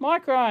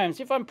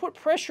 microohms. If I put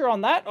pressure on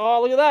that...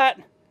 Oh, look at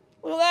that.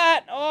 Look at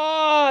that.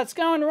 Oh, it's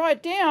going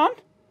right down.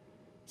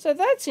 So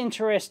that's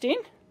interesting.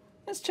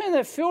 Let's turn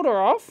that filter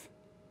off.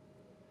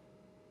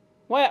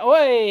 Wow,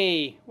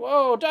 oi.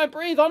 Whoa, don't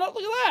breathe on it.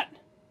 Look at that.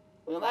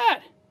 Look at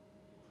that.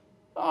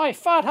 Oh, I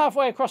fart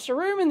halfway across the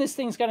room and this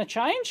thing's going to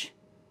change.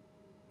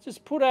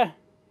 Just put a...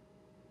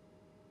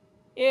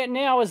 Yeah,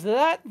 now is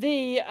that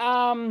the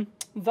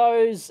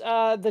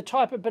the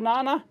type of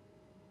banana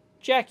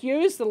Jack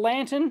used, the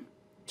lantern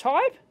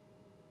type?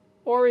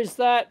 Or is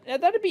that...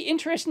 That'd be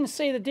interesting to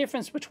see the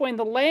difference between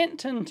the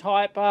lantern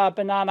type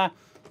banana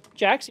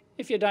jacks.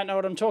 If you don't know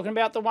what I'm talking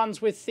about, the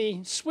ones with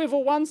the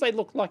swivel ones, they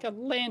look like a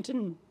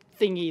lantern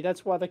thingy.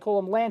 That's why they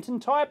call them lantern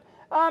type.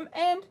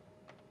 And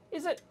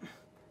is it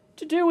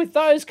to do with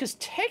those? Because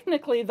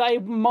technically they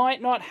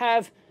might not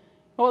have...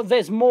 Well,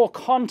 there's more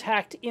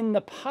contact in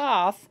the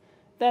path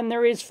than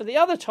there is for the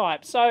other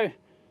type. So,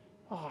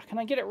 oh, can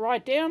I get it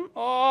right down?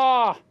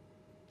 Oh,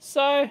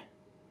 so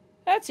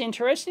that's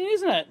interesting,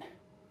 isn't it?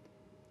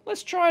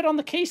 Let's try it on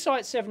the Keysight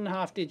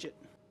 7.5 digit.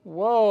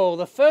 Whoa,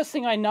 the first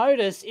thing I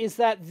noticed is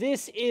that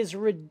this is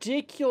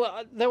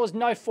ridiculous. There was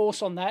no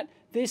force on that.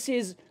 This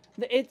is,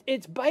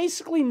 it's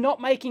basically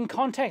not making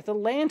contact. The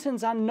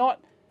lanterns are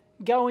not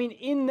going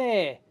in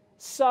there.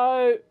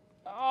 So,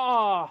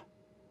 oh,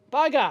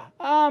 bugger.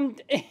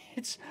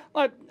 It's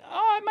like,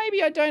 oh,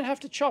 maybe I don't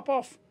have to chop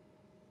off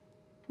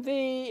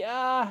the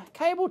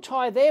cable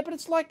tie there, but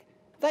it's like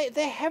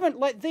they haven't,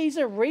 like, these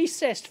are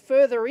recessed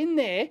further in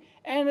there,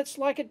 and it's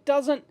like it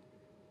doesn't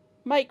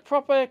make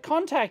proper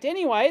contact.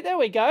 Anyway, there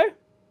we go.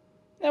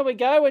 There we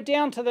go. We're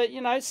down to the, you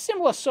know,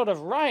 similar sort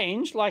of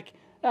range. Like,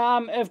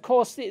 of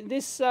course,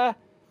 the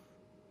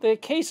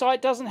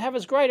Keysight doesn't have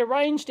as great a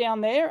range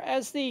down there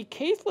as the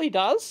Keithley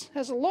does.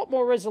 Has a lot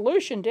more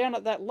resolution down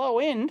at that low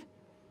end.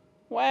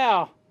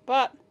 Wow.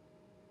 But,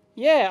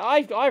 yeah,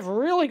 I've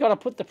really got to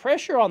put the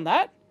pressure on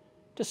that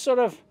to sort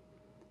of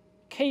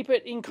keep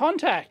it in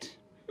contact.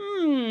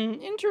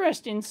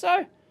 Interesting.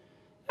 So,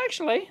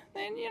 actually,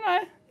 then, you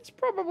know, it's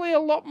probably a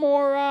lot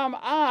more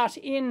art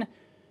in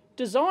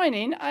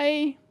designing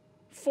a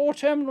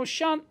 4-terminal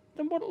shunt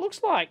than what it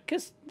looks like,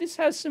 because this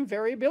has some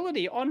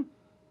variability on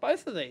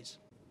both of these.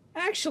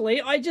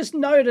 Actually, I just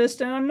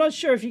noticed, and I'm not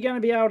sure if you're going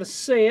to be able to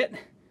see it.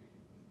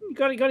 You've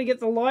got to get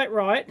the light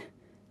right.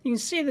 You can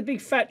see the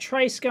big fat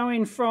trace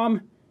going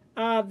from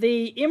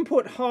the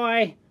input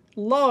high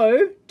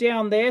low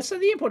down there. So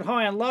the input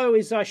high and low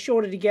is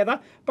shorted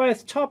together,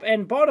 both top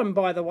and bottom,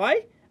 by the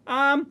way.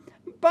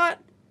 But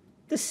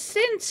the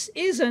sense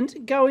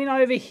isn't going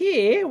over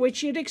here,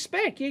 which you'd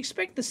expect. You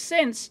expect the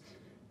sense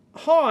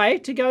high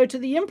to go to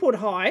the input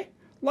high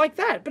like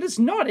that, but it's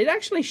not. It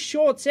actually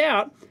shorts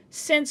out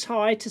sense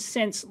high to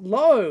sense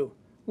low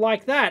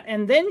like that,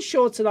 and then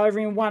shorts it over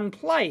in one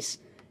place.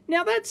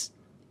 Now that's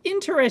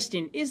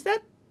interesting. Is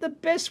that the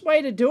best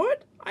way to do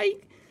it?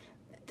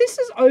 This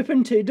is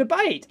open to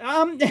debate.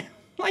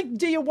 Like,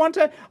 do you want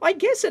to? I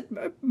guess it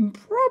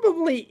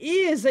probably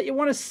is that you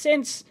want to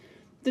sense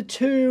the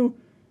two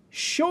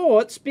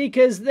shorts,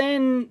 because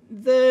then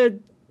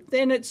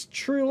it's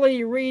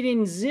truly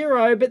reading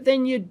 0. But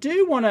then you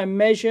do want to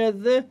measure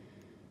the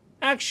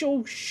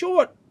actual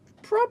short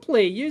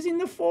properly using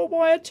the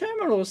 4-wire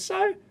terminals.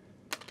 So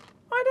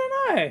I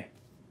don't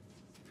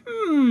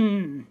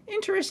know.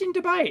 Interesting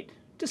debate.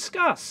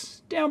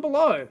 Discuss down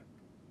below.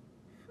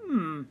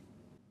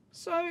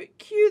 So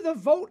cue the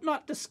volt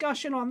nut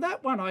discussion on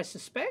that one, I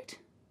suspect.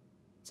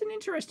 It's an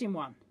interesting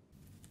one.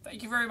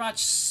 Thank you very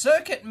much,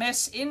 Circuit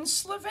Mess in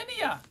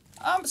Slovenia.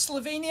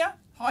 Slovenia.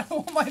 Hi to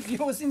all my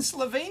viewers in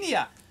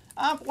Slovenia.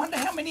 Wonder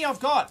how many I've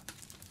got.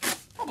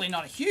 Probably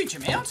not a huge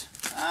amount,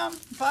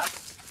 but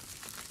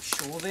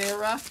sure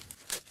they're.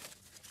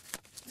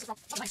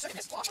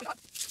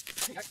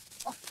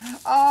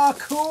 Oh,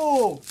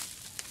 cool!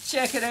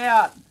 Check it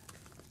out.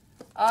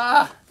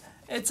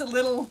 It's a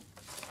little.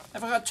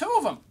 Have I got 2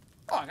 of them?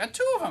 Oh, I got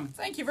 2 of them.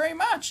 Thank you very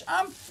much.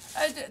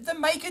 The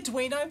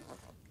MakerBuino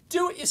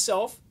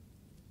do-it-yourself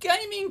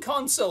gaming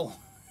console.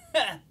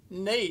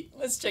 Neat.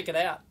 Let's check it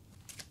out.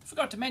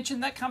 Forgot to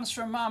mention that comes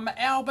from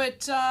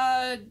Albert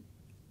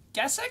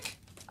Gasek.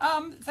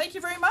 Thank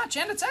you very much.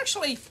 And it's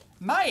actually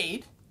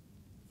made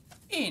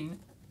in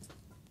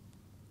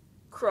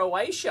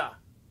Croatia.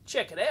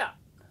 Check it out.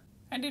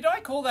 And did I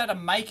call that a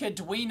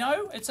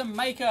MakerBuino? It's a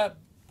MakerBuino.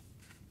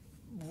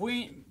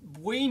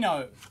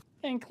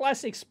 And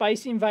classic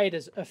Space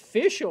Invaders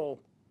official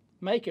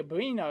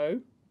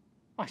MakerBuino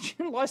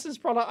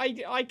licensed product.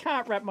 I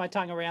can't wrap my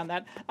tongue around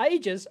that.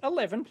 Ages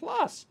 11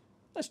 plus.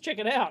 Let's check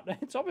it out.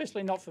 It's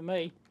obviously not for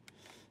me,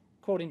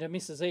 according to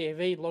Mrs.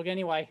 EEVblog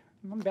anyway.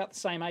 I'm about the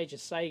same age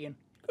as Sagan.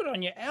 Good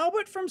on you,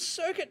 Albert from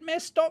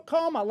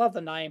CircuitMess.com. I love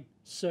the name,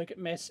 Circuit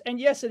Mess. And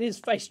yes, it is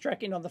face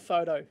tracking on the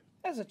photo.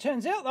 As it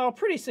turns out, they were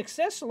pretty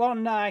successful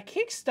on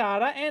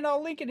Kickstarter, and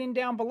I'll link it in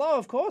down below,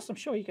 of course. I'm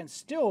sure you can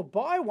still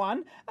buy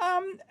one.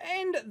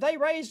 And they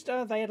raised,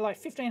 they had like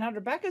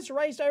 1,500 backers,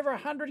 raised over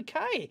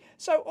 100K.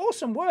 So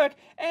awesome work.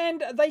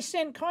 And they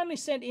kindly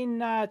sent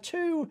in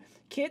 2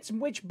 kits,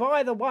 which,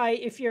 by the way,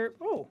 if you're,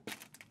 oh,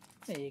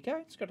 there you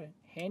go. It's got a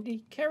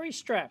handy carry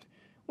strap.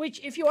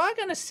 Which, if you are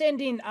going to send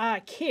in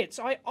kits,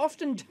 I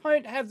often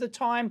don't have the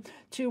time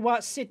to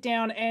sit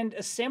down and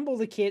assemble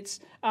the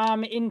kits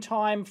in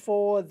time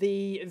for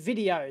the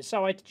video.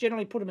 So I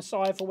generally put them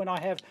aside for when I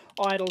have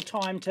idle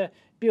time to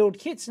build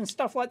kits and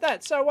stuff like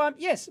that. So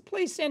yes,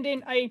 please send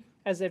in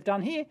as they've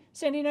done here,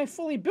 send in a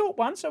fully built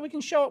one so we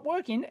can show it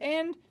working,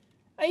 and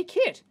a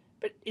kit.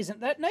 But isn't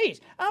that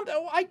neat?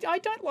 I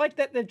don't like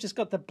that they've just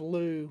got the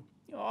blue.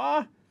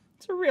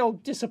 It's a real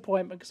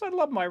disappointment because I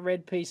love my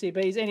red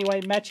PCBs.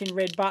 Anyway, matching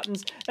red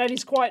buttons. That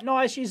is quite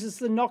nice. Uses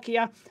the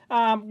Nokia,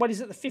 what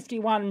is it, the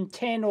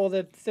 5110 or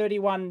the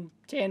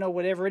 3110 or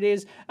whatever it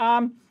is.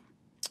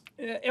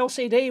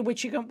 LCD,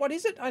 which you can, what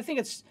is it? I think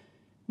it's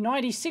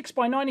 96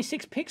 by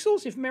 96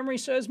 pixels, if memory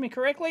serves me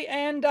correctly.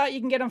 And you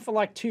can get them for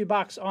like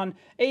 $2 on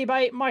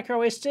eBay.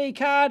 Micro SD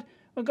card.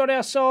 We've got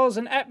ourselves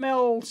an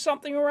Atmel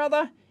something or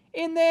other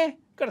in there.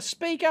 Got a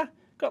speaker.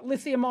 Got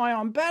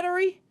lithium-ion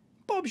battery.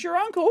 Bob's your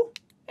uncle.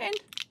 And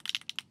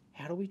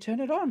how do we turn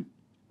it on?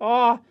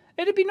 Oh,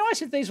 it'd be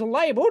nice if these were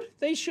labelled.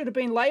 These should have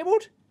been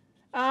labelled.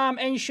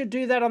 And you should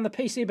do that on the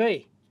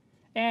PCB.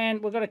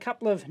 And we've got a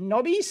couple of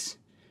knobbies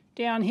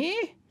down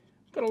here.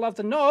 Gotta love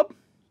the knob.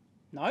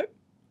 No.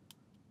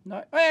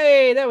 No.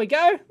 Hey, there we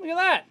go. Look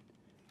at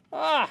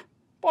that.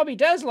 Bobby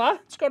Dazzler.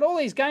 It's got all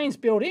these gains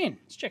built in.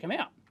 Let's check them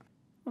out.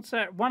 What's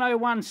that?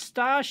 101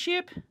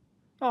 Starship.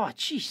 Oh,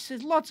 jeez.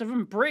 There's lots of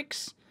them.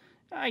 Bricks.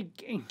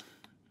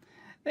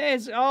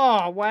 There's,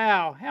 oh,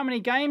 wow. How many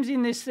games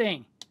in this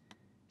thing?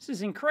 This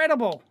is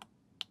incredible.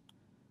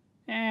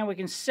 And we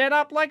can set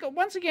up, like,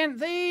 once again,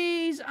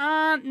 these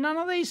aren't, none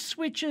of these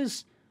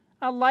switches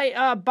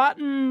are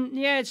button.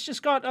 Yeah, it's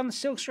just got, on the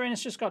silk screen,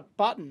 it's just got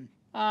button.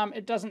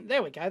 It doesn't,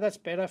 there we go. That's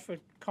better for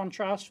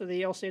contrast for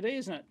the LCD,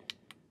 isn't it?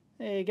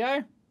 There you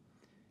go.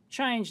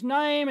 Change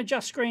name,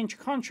 adjust screen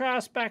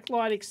contrast,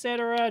 backlight,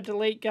 etc.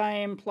 Delete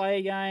game,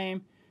 play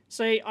game.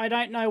 See, I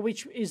don't know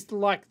which is,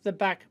 like, the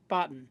back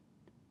button.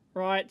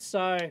 Right,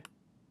 so,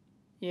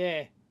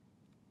 yeah.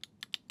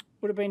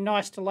 Would have been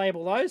nice to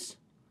label those.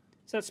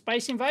 Is that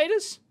Space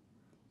Invaders?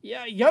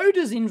 Yeah,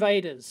 Yoda's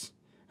Invaders.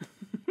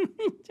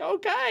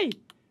 Okay.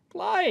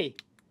 Play.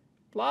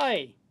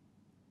 Play.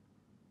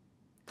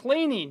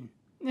 Cleaning.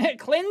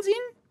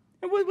 Cleansing?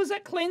 Was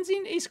that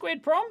cleansing? E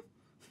squared prom?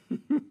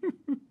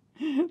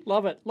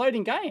 Love it.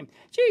 Loading game.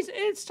 Geez,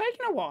 it's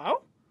taken a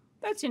while.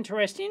 That's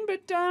interesting,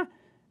 but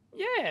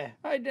yeah,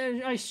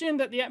 I assume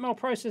that the Atmel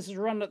processors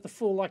run at the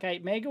full like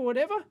 8 meg or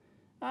whatever.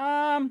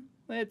 I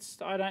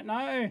don't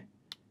know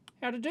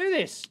how to do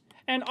this.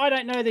 And I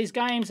don't know these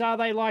games, are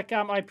they like,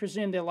 I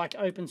presume they're like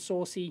open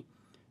sourcey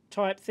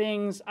type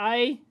things.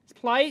 A,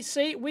 play,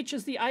 C, which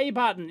is the A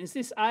button? Is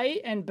this A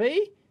and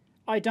B?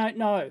 I don't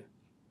know.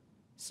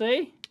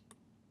 See?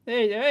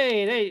 There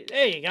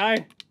you go.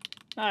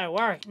 No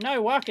worry,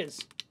 no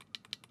wuckers.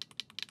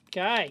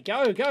 Okay,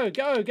 go, go,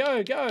 go,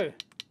 go, go.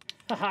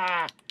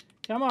 Haha,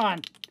 come on.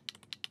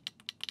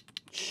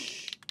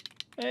 Shh.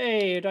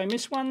 Hey, did I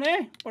miss one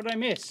there? What did I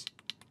miss?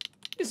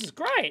 This is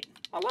great.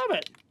 I love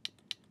it.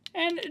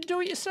 And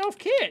do-it-yourself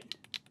kit.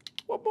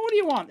 What more do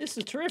you want? This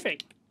is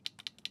terrific.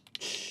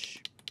 Shh.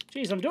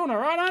 Geez, I'm doing all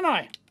right, aren't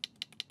I?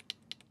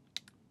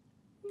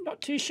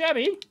 Not too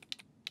shabby.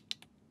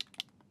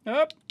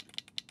 Up.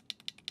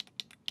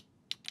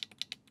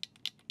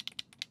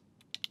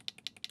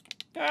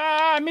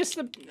 Ah, I missed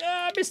the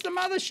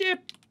mothership.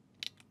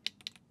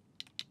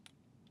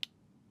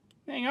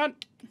 Hang on.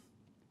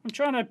 I'm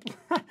trying to...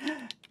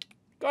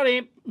 Got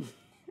him.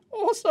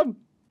 Awesome.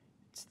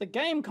 It's the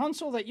game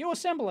console that you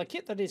assemble, a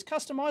kit that is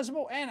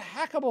customizable and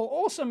hackable.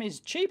 Awesome is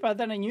cheaper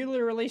than a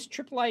newly released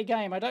AAA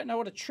game. I don't know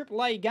what a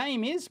AAA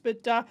game is,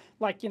 but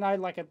like, you know,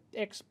 like a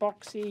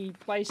Xboxy,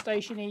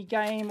 PlayStation-y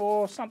game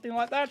or something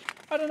like that.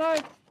 I don't know.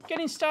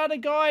 Getting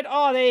started guide.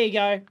 Oh, there you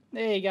go.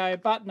 There you go.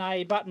 Button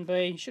A, button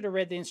B. Should have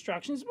read the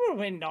instructions. It would have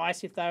been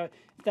nice if that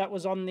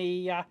was on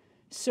the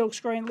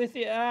silkscreen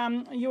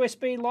lithium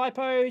USB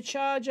LiPo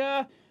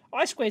charger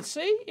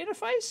I2C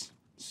interface.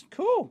 It's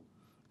cool.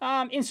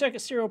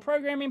 In-circuit serial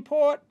programming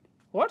port.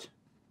 What?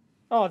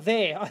 Oh,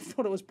 there. I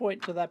thought it was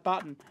pointing to that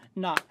button.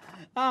 No.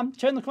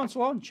 Turn the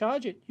console on.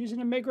 Charge it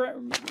using a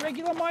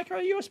regular micro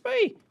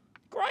USB.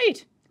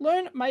 Great.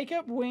 Learn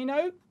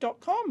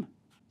MakerBuino.com.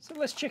 So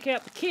let's check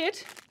out the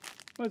kit.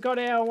 We've got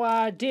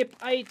our DIP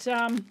 8. Is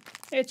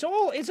it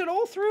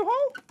all through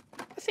hole?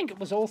 I think it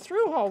was all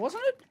through hole,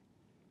 wasn't it?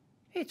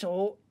 It's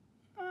all...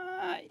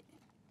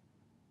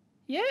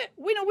 yeah,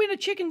 winner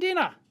chicken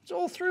dinner. It's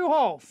all through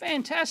hole.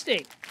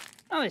 Fantastic.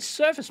 Oh, there's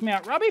surface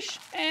mount rubbish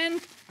and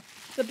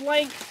the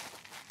blank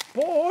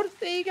board.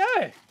 There you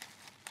go.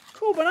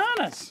 Cool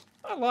bananas.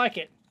 I like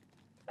it.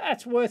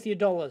 That's worth your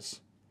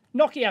dollars.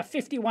 Nokia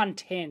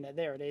 5110.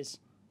 There it is.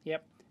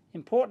 Yep.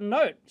 Important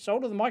note,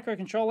 solder the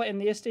microcontroller and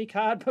the SD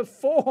card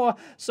before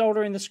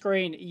soldering the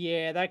screen.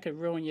 Yeah, that could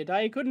ruin your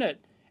day, couldn't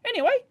it?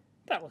 Anyway,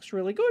 that looks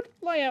really good.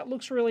 Layout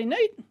looks really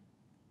neat.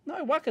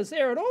 No wuckers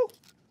there at all.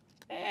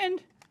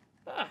 And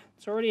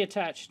it's already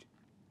attached.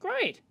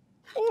 Great.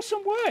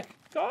 Awesome work,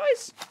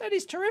 guys. That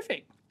is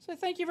terrific. So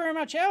thank you very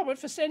much, Albert,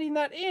 for sending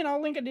that in. I'll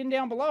link it in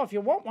down below if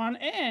you want one.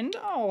 And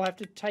I'll have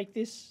to take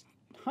this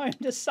home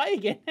to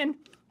Sagan. And,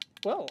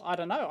 well, I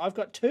don't know. I've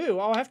got two.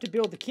 I'll have to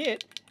build the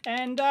kit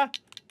and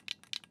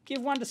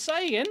give one to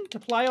Sagan to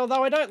play,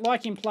 although I don't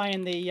like him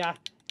playing the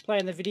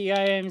video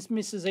games.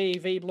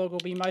 Mrs. EEVblog will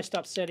be most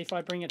upset if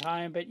I bring it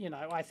home, but, you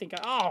know, I think,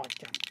 oh,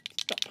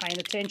 stop paying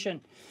attention.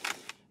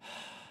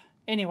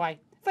 Anyway,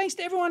 thanks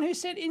to everyone who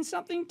sent in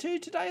something to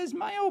today's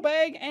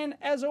mailbag, and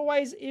as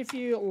always, if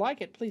you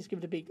like it, please give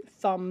it a big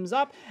thumbs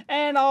up,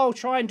 and I'll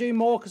try and do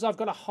more because I've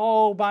got a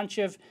whole bunch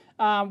of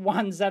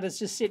ones that is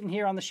just sitting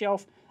here on the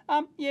shelf.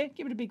 Yeah,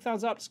 give it a big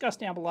thumbs up, discuss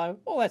down below,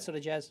 all that sort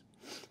of jazz.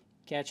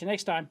 Catch you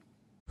next time.